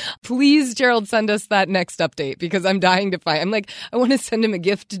happens. Please, Gerald, send us that next update, because I'm dying to find. I'm like, I want to send him a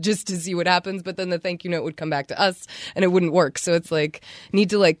gift just to see what happens, but then the thank you note would come back to us and it wouldn't work. So it's like,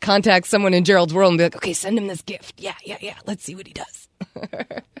 need to like contact someone in Gerald's world and be like, okay, send him this gift. Yeah. Let's see what he does.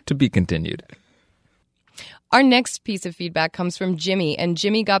 To be continued. Our next piece of feedback comes from Jimmy, and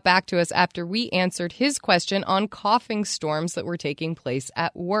Jimmy got back to us after we answered his question on coughing storms that were taking place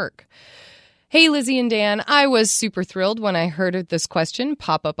at work. Hey, Lizzie and Dan, I was super thrilled when I heard this question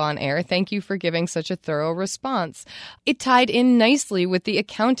pop up on air. Thank you for giving such a thorough response. It tied in nicely with the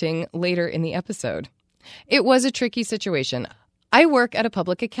accounting later in the episode. It was a tricky situation. I work at a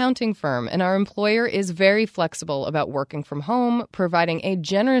public accounting firm, and our employer is very flexible about working from home, providing a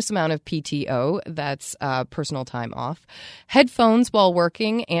generous amount of PTO, that's personal time off, headphones while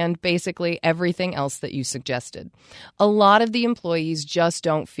working, and basically everything else that you suggested. A lot of the employees just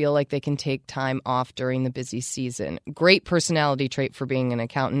don't feel like they can take time off during the busy season. Great personality trait for being an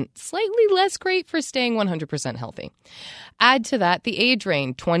accountant, slightly less great for staying 100% healthy. Add to that the age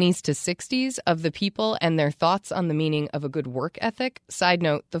range, 20s to 60s, of the people and their thoughts on the meaning of a good work ethic. Side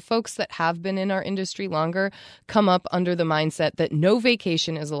note, the folks that have been in our industry longer come up under the mindset that no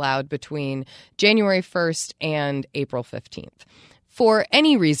vacation is allowed between January 1st and April 15th for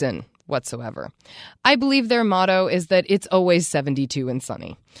any reason whatsoever. I believe their motto is that it's always 72 and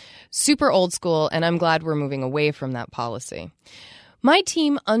sunny. Super old school, and I'm glad we're moving away from that policy. My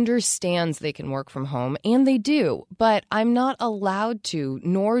team understands they can work from home, and they do, but I'm not allowed to,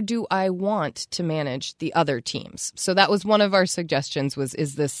 nor do I want to manage the other teams. So that was one of our suggestions was,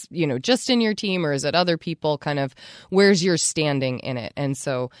 is this, just in your team, or is it other people? Kind of, where's your standing in it? And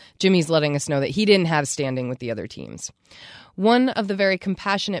so Jimmy's letting us know that he didn't have standing with the other teams. One of the very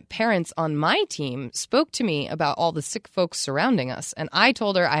compassionate parents on my team spoke to me about all the sick folks surrounding us, and I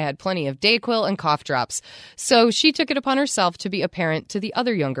told her I had plenty of Dayquil and cough drops. So she took it upon herself to be a parent to the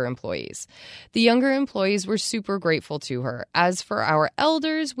other younger employees. The younger employees were super grateful to her. As for our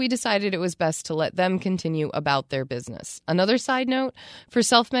elders, we decided it was best to let them continue about their business. Another side note, for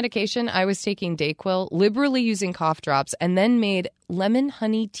self-medication, I was taking Dayquil, liberally using cough drops, and then made lemon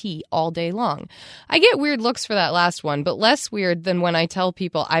honey tea all day long. I get weird looks for that last one, but less weird than when I tell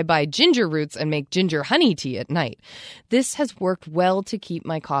people I buy ginger roots and make ginger honey tea at night. This has worked well to keep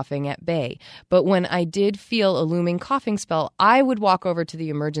my coughing at bay, but when I did feel a looming coughing spell, I would walk over to the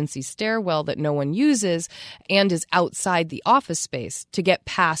emergency stairwell that no one uses and is outside the office space to get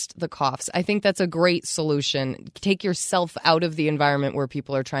past the coughs. I think that's a great solution. Take yourself out of the environment where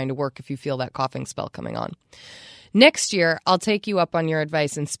people are trying to work if you feel that coughing spell coming on. Next year, I'll take you up on your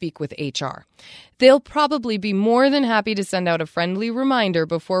advice and speak with HR. They'll probably be more than happy to send out a friendly reminder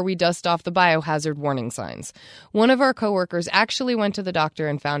before we dust off the biohazard warning signs. One of our coworkers actually went to the doctor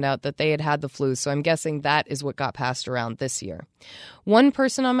and found out that they had had the flu, so I'm guessing that is what got passed around this year. One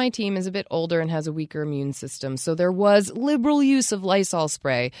person on my team is a bit older and has a weaker immune system, so there was liberal use of Lysol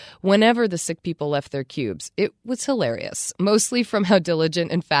spray whenever the sick people left their cubes. It was hilarious, mostly from how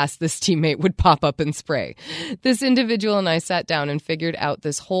diligent and fast this teammate would pop up and spray. This individual and I sat down and figured out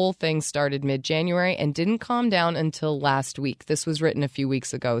this whole thing started mid-January and didn't calm down until last week. This was written a few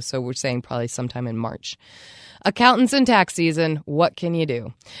weeks ago, so we're saying probably sometime in March. Accountants and tax season, what can you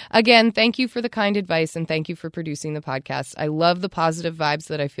do? Again, thank you for the kind advice and thank you for producing the podcast. I love the positive vibes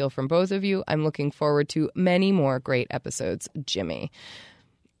that I feel from both of you. I'm looking forward to many more great episodes. Jimmy.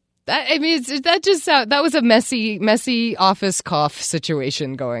 That was a messy office cough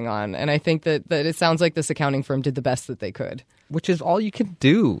situation going on. And I think that it sounds like this accounting firm did the best that they could. Which is all you can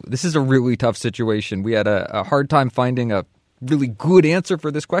do. This is a really tough situation. We had a hard time finding a really good answer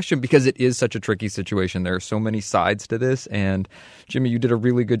for this question because it is such a tricky situation. There are so many sides to this. And Jimmy, you did a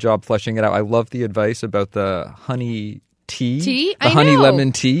really good job fleshing it out. I love the advice about the honey tea. The honey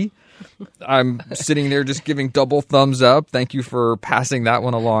lemon tea. I'm sitting there just giving double thumbs up. Thank you for passing that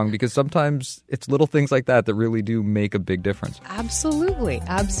one along, because sometimes it's little things like that that really do make a big difference. Absolutely.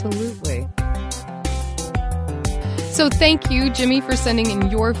 So thank you, Jimmy, for sending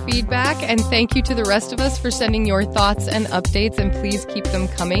in your feedback, and thank you to the rest of us for sending your thoughts and updates, and please keep them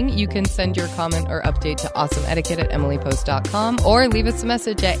coming. You can send your comment or update to awesomeetiquette@emilypost.com or leave us a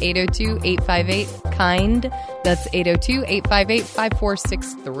message at 802-858-KIND. That's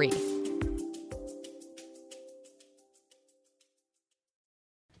 802-858-5463.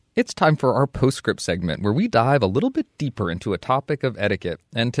 It's time for our postscript segment, where we dive a little bit deeper into a topic of etiquette.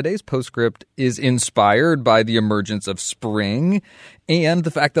 And today's postscript is inspired by the emergence of spring and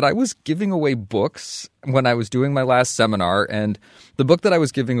the fact that I was giving away books when I was doing my last seminar. And the book that I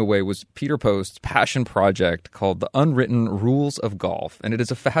was giving away was Peter Post's passion project called The Unwritten Rules of Golf. And it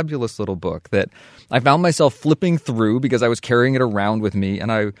is a fabulous little book that I found myself flipping through because I was carrying it around with me,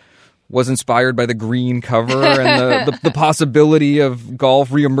 and I was inspired by the green cover and the possibility of golf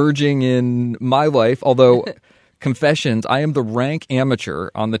reemerging in my life. Although, confessions, I am the rank amateur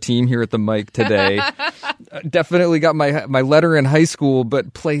on the team here at the mic today. Definitely got my letter in high school,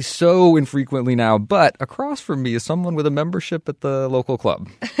 but play so infrequently now. But across from me is someone with a membership at the local club.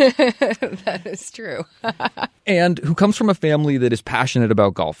 That is true. And who comes from a family that is passionate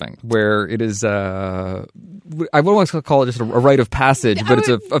about golfing, where it is, I wouldn't want to call it just a rite of passage, but it's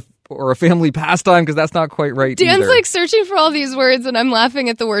a family pastime, because that's not quite right Dan's either. like searching for all these words, and I'm laughing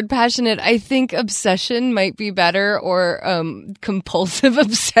at the word passionate. I think obsession might be better, or compulsive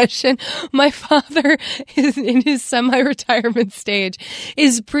obsession. My father is in his semi-retirement stage,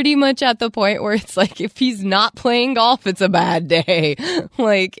 is pretty much at the point where it's like, if he's not playing golf, it's a bad day.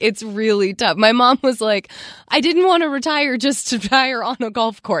 Like, it's really tough. My mom was like, I didn't want to retire just to retire on a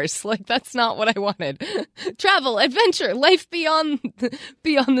golf course. Like, that's not what I wanted. Travel, adventure, life beyond the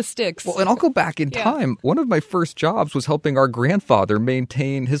sticks. Well, and I'll go back in time. One of my first jobs was helping our grandfather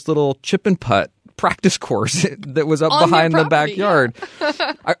maintain his little chip and putt practice course that was up behind the backyard.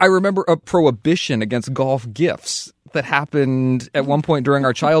 Yeah. I remember a prohibition against golf gifts that happened at one point during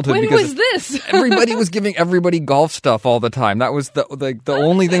our childhood. When because was this? Everybody was giving everybody golf stuff all the time. That was the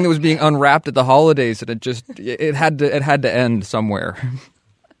only thing that was being unwrapped at the holidays, and it had to end somewhere.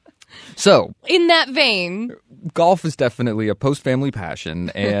 So, in that vein, golf is definitely a post-family passion,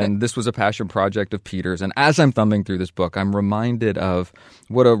 and this was a passion project of Peter's. And as I'm thumbing through this book, I'm reminded of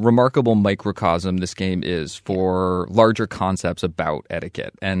what a remarkable microcosm this game is for larger concepts about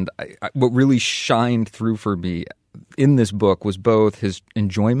etiquette. And what really shined through for me in this book was both his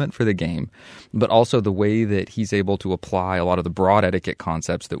enjoyment for the game, but also the way that he's able to apply a lot of the broad etiquette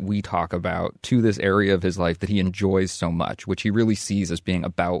concepts that we talk about to this area of his life that he enjoys so much, which he really sees as being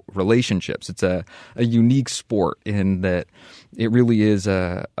about relationships. It's a unique sport in that it really is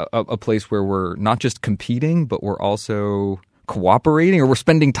a place where we're not just competing, but we're also cooperating, or we're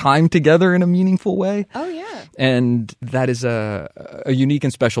spending time together in a meaningful way. Oh, yeah. And that is a unique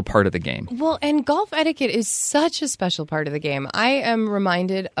and special part of the game. Well, and golf etiquette is such a special part of the game. I am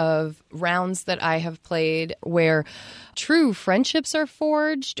reminded of rounds that I have played where true friendships are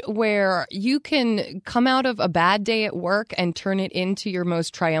forged, where you can come out of a bad day at work and turn it into your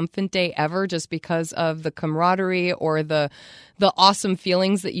most triumphant day ever just because of the camaraderie or the awesome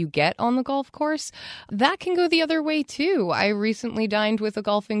feelings that you get on the golf course. That can go the other way too. I recently dined with a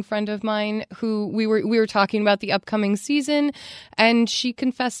golfing friend of mine who we were talking about the upcoming season, and she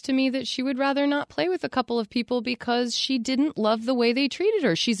confessed to me that she would rather not play with a couple of people because she didn't love the way they treated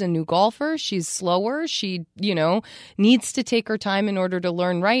her. She's a new golfer. She's slower. She, needs to take her time in order to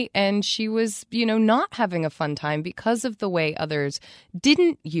learn right. And she was, not having a fun time because of the way others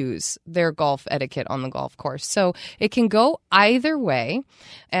didn't use their golf etiquette on the golf course. So it can go either way.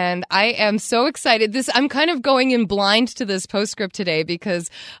 And I am so excited. I'm kind of going in blind to this postscript today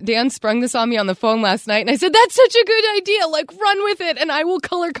because Dan sprung this on me on the phone last night. And I said, that's such a good idea. Like, run with it. And I will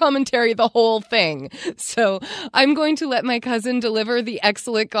color commentary the whole thing. So I'm going to let my cousin deliver the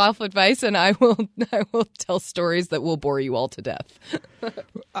excellent golf advice, and I will tell stories that will bore you all to death.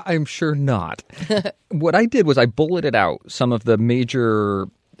 I'm sure not. What I did was I bulleted out some of the major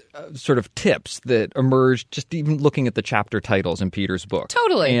sort of tips that emerged just even looking at the chapter titles in Peter's book.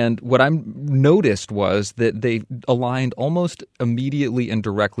 Totally. And what I noticed was that they aligned almost immediately and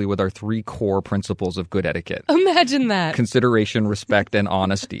directly with our 3 core principles of good etiquette. Imagine that. Consideration, respect, and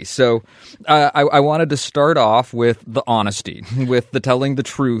honesty. So I wanted to start off with the honesty, with the telling the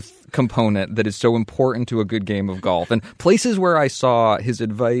truth component that is so important to a good game of golf. And places where I saw his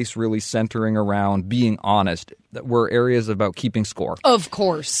advice really centering around being honest were areas about keeping score. Of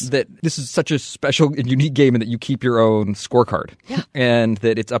course. That this is such a special and unique game in that you keep your own scorecard. Yeah. And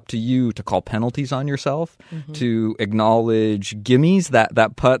that it's up to you to call penalties on yourself, to acknowledge gimmies,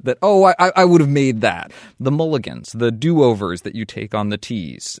 that putt that, I would have made that. The mulligans, the do-overs that you take on the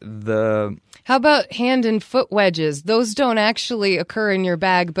tees, How about hand and foot wedges? Those don't actually occur in your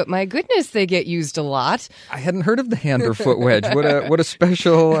bag, but my goodness, they get used a lot. I hadn't heard of the hand or foot wedge. What a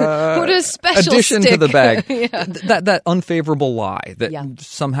special what a special addition stick to the bag. Yeah. That unfavorable lie that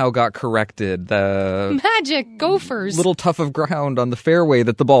somehow got corrected. The magic gophers. Little tuff of ground on the fairway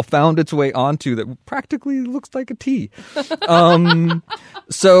that the ball found its way onto that practically looks like a tee.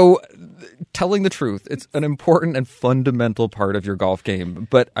 So telling the truth, it's an important and fundamental part of your golf game.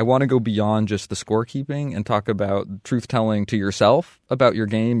 But I want to go beyond just the scorekeeping and talk about truth-telling to yourself about your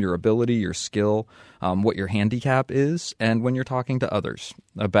game, your ability, your skill, what your handicap is, and when you're talking to others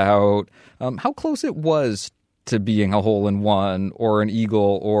about how close it was to being a hole-in-one or an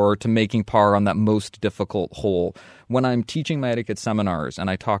eagle or to making par on that most difficult hole. When I'm teaching my etiquette seminars and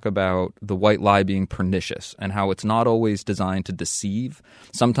I talk about the white lie being pernicious and how it's not always designed to deceive,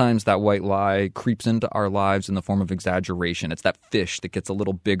 sometimes that white lie creeps into our lives in the form of exaggeration. It's that fish that gets a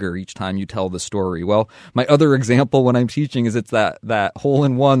little bigger each time you tell the story. Well, my other example when I'm teaching is it's that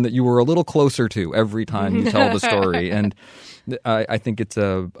hole-in-one that you were a little closer to every time you tell the story. And I think it's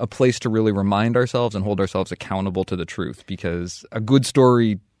a place to really remind ourselves and hold ourselves accountable to the truth, because a good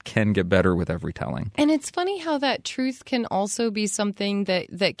story can get better with every telling. And it's funny how that truth can also be something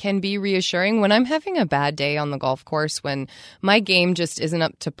that can be reassuring. When I'm having a bad day on the golf course, when my game just isn't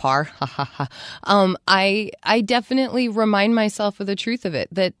up to par, I definitely remind myself of the truth of it,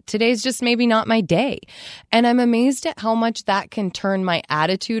 that today's just maybe not my day. And I'm amazed at how much that can turn my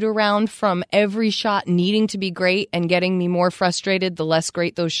attitude around from every shot needing to be great and getting me more frustrated the less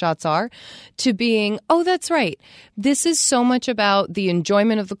great those shots are, to being, oh, that's right. This is so much about the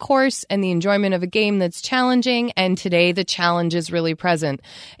enjoyment of the course and the enjoyment of a game that's challenging, and today the challenge is really present.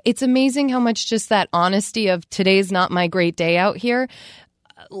 It's amazing how much just that honesty of today's not my great day out here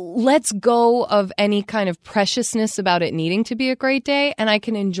lets go of any kind of preciousness about it needing to be a great day, and I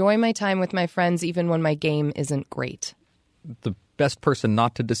can enjoy my time with my friends even when my game isn't great. The best person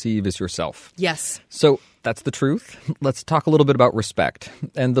not to deceive is yourself. Yes. So that's the truth. Let's talk a little bit about respect.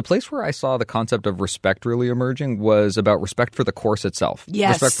 And the place where I saw the concept of respect really emerging was about respect for the course itself.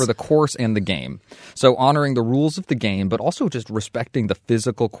 Yes. Respect for the course and the game. So honoring the rules of the game, but also just respecting the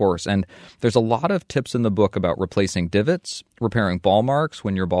physical course. And there's a lot of tips in the book about replacing divots, repairing ball marks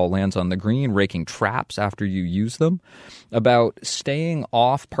when your ball lands on the green, raking traps after you use them, about staying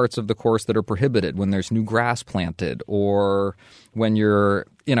off parts of the course that are prohibited when there's new grass planted, or when you're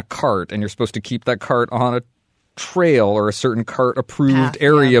in a cart and you're supposed to keep that cart on a trail or a certain cart approved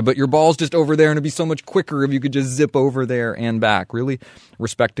area, but your ball's just over there and it'd be so much quicker if you could just zip over there and back. Really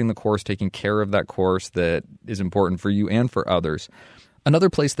respecting the course, taking care of that course that is important for you and for others. Another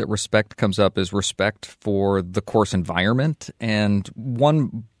place that respect comes up is respect for the course environment. And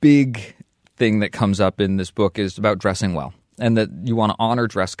one big thing that comes up in this book is about dressing well, and that you want to honor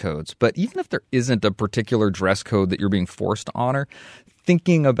dress codes. But even if there isn't a particular dress code that you're being forced to honor,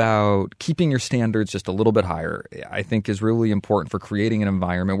 thinking about keeping your standards just a little bit higher, I think, is really important for creating an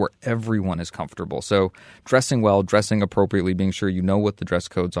environment where everyone is comfortable. So dressing well, dressing appropriately, being sure you know what the dress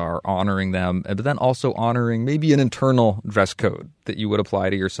codes are, honoring them, but then also honoring maybe an internal dress code that you would apply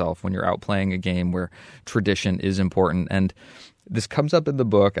to yourself when you're out playing a game where tradition is important. And this comes up in the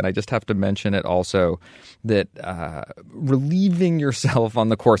book, and I just have to mention it also, that relieving yourself on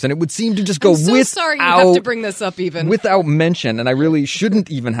the course, and it would seem to just go sorry you have to bring this up even. Without mention, and I really shouldn't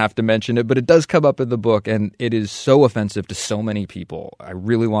even have to mention it, but it does come up in the book, and it is so offensive to so many people. I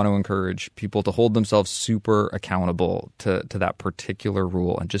really want to encourage people to hold themselves super accountable to that particular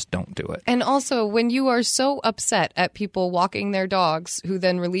rule, and just don't do it. And also, when you are so upset at people walking their dogs who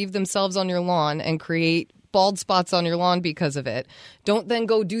then relieve themselves on your lawn and create bald spots on your lawn because of it. Don't then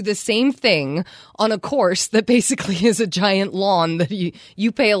go do the same thing on a course that basically is a giant lawn that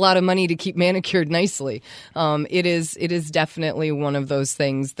you pay a lot of money to keep manicured nicely. It is definitely one of those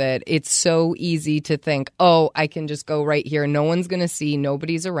things that it's so easy to think, oh, I can just go right here. No one's going to see.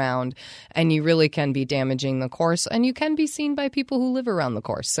 Nobody's around. And you really can be damaging the course. And you can be seen by people who live around the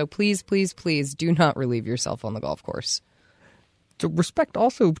course. So please, please, please do not relieve yourself on the golf course. So respect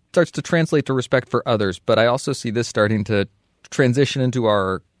also starts to translate to respect for others, but I also see this starting to transition into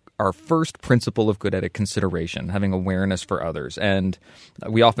our first principle of good etiquette, consideration, having awareness for others. And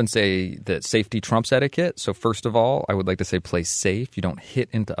we often say that safety trumps etiquette. So first of all, I would like to say play safe. You don't hit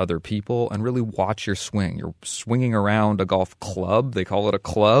into other people, and really watch your swing. You're swinging around a golf club. They call it a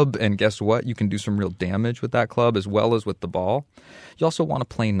club. And guess what? You can do some real damage with that club as well as with the ball. You also want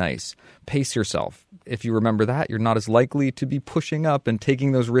to play nice. Pace yourself. If you remember that, you're not as likely to be pushing up and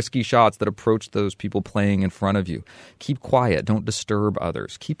taking those risky shots that approach those people playing in front of you. Keep quiet. Don't disturb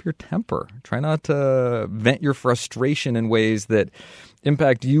others. Keep your temper. Try not to vent your frustration in ways that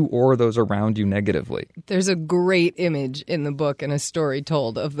impact you or those around you negatively. There's a great image in the book and a story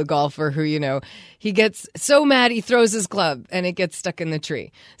told of the golfer who, he gets so mad he throws his club and it gets stuck in the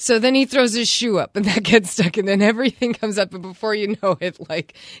tree. So then he throws his shoe up and that gets stuck, and then everything comes up, and before you know it,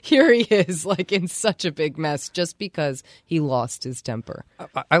 here he is, in such a big mess just because he lost his temper.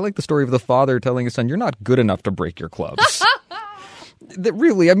 I like the story of the father telling his son, you're not good enough to break your clubs.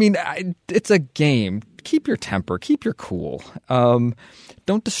 Really, it's a game. Keep your temper. Keep your cool.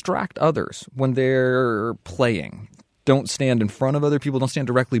 Don't distract others when they're playing. Don't stand in front of other people. Don't stand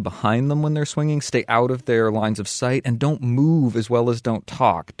directly behind them when they're swinging. Stay out of their lines of sight. And don't move as well as don't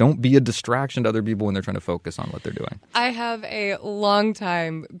talk. Don't be a distraction to other people when they're trying to focus on what they're doing. I have a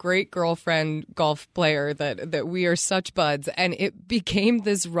longtime great girlfriend golf player that we are such buds. And it became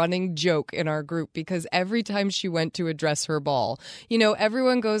this running joke in our group because every time she went to address her ball,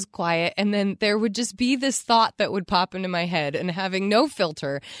 everyone goes quiet. And then there would just be this thought that would pop into my head. And having no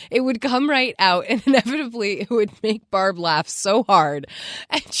filter, it would come right out. And inevitably, it would make Barb laughed so hard,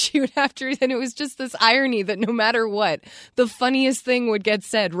 and she would have to, and it was just this irony that no matter what, the funniest thing would get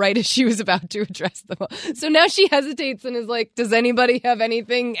said right as she was about to address them. So now she hesitates and is like, does anybody have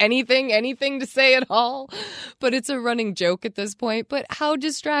anything to say at all? But it's a running joke at this point. But how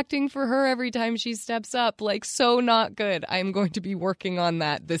distracting for her every time she steps up, so not good. I'm going to be working on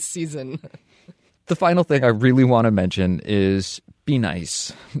that this season. The final thing I really want to mention is be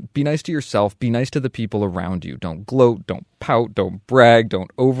nice. Be nice to yourself. Be nice to the people around you. Don't gloat. Don't pout. Don't brag.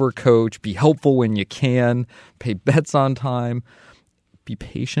 Don't overcoach. Be helpful when you can. Pay bets on time. Be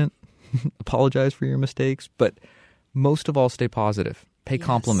patient. Apologize for your mistakes. But most of all, stay positive. Pay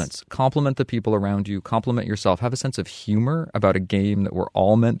compliments. Compliment the people around you. Compliment yourself. Have a sense of humor about a game that we're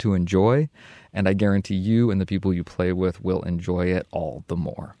all meant to enjoy. And I guarantee you and the people you play with will enjoy it all the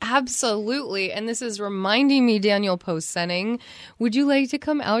more. Absolutely. And this is reminding me, Daniel Post-Senning, would you like to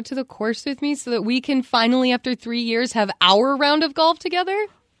come out to the course with me so that we can finally, after 3 years, have our round of golf together?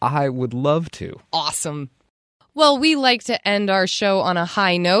 I would love to. Awesome. Well, we like to end our show on a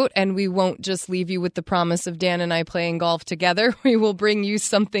high note, and we won't just leave you with the promise of Dan and I playing golf together. We will bring you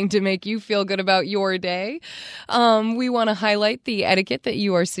something to make you feel good about your day. We want to highlight the etiquette that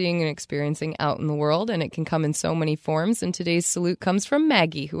you are seeing and experiencing out in the world, and it can come in so many forms. And today's salute comes from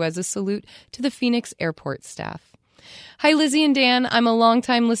Maggie, who has a salute to the Phoenix Airport staff. Hi, Lizzie and Dan. I'm a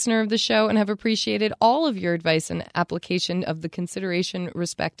longtime listener of the show and have appreciated all of your advice and application of the consideration,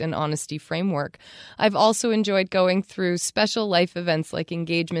 respect, and honesty framework. I've also enjoyed going through special life events like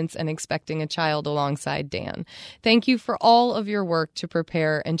engagements and expecting a child alongside Dan. Thank you for all of your work to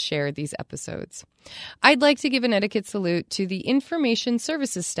prepare and share these episodes. I'd like to give an etiquette salute to the information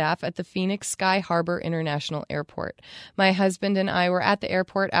services staff at the Phoenix Sky Harbor International Airport. My husband and I were at the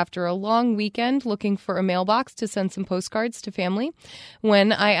airport after a long weekend looking for a mailbox to send some postcards to family.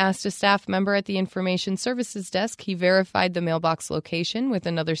 When I asked a staff member at the information services desk, he verified the mailbox location with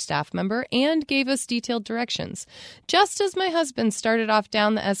another staff member and gave us detailed directions. Just as my husband started off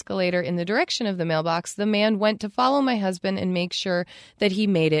down the escalator in the direction of the mailbox, the man went to follow my husband and make sure that he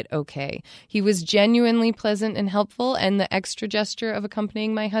made it okay. He was genuinely pleasant and helpful, and the extra gesture of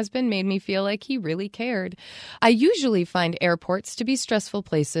accompanying my husband made me feel like he really cared. I usually find airports to be stressful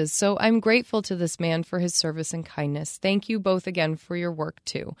places, so I'm grateful to this man for his service and kindness. Thank you both again for your work,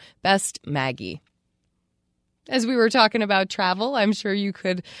 too. Best, Maggie. As we were talking about travel, I'm sure you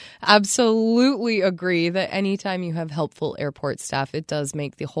could absolutely agree that anytime you have helpful airport staff, it does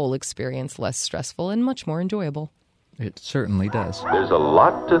make the whole experience less stressful and much more enjoyable. It certainly does. There's a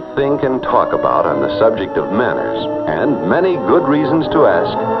lot to think and talk about on the subject of manners, and many good reasons to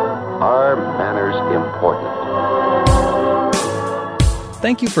ask, Are manners important?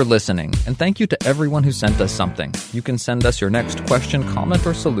 Thank you for listening, and thank you to everyone who sent us something. You can send us your next question, comment,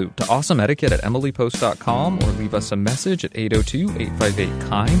 or salute to awesomeetiquette@emilypost.com or leave us a message at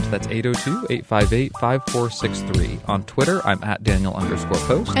 802-858-KIND. That's 802-858-5463. On Twitter, I'm at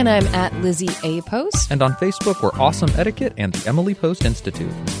Daniel_Post. And I'm at Lizzie A. Post. And on Facebook, we're Awesome Etiquette and the Emily Post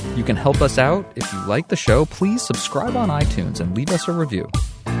Institute. You can help us out. If you like the show, please subscribe on iTunes and leave us a review.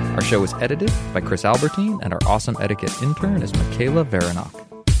 Our show is edited by Chris Albertine, and our Awesome Etiquette intern is Michaela Veronak.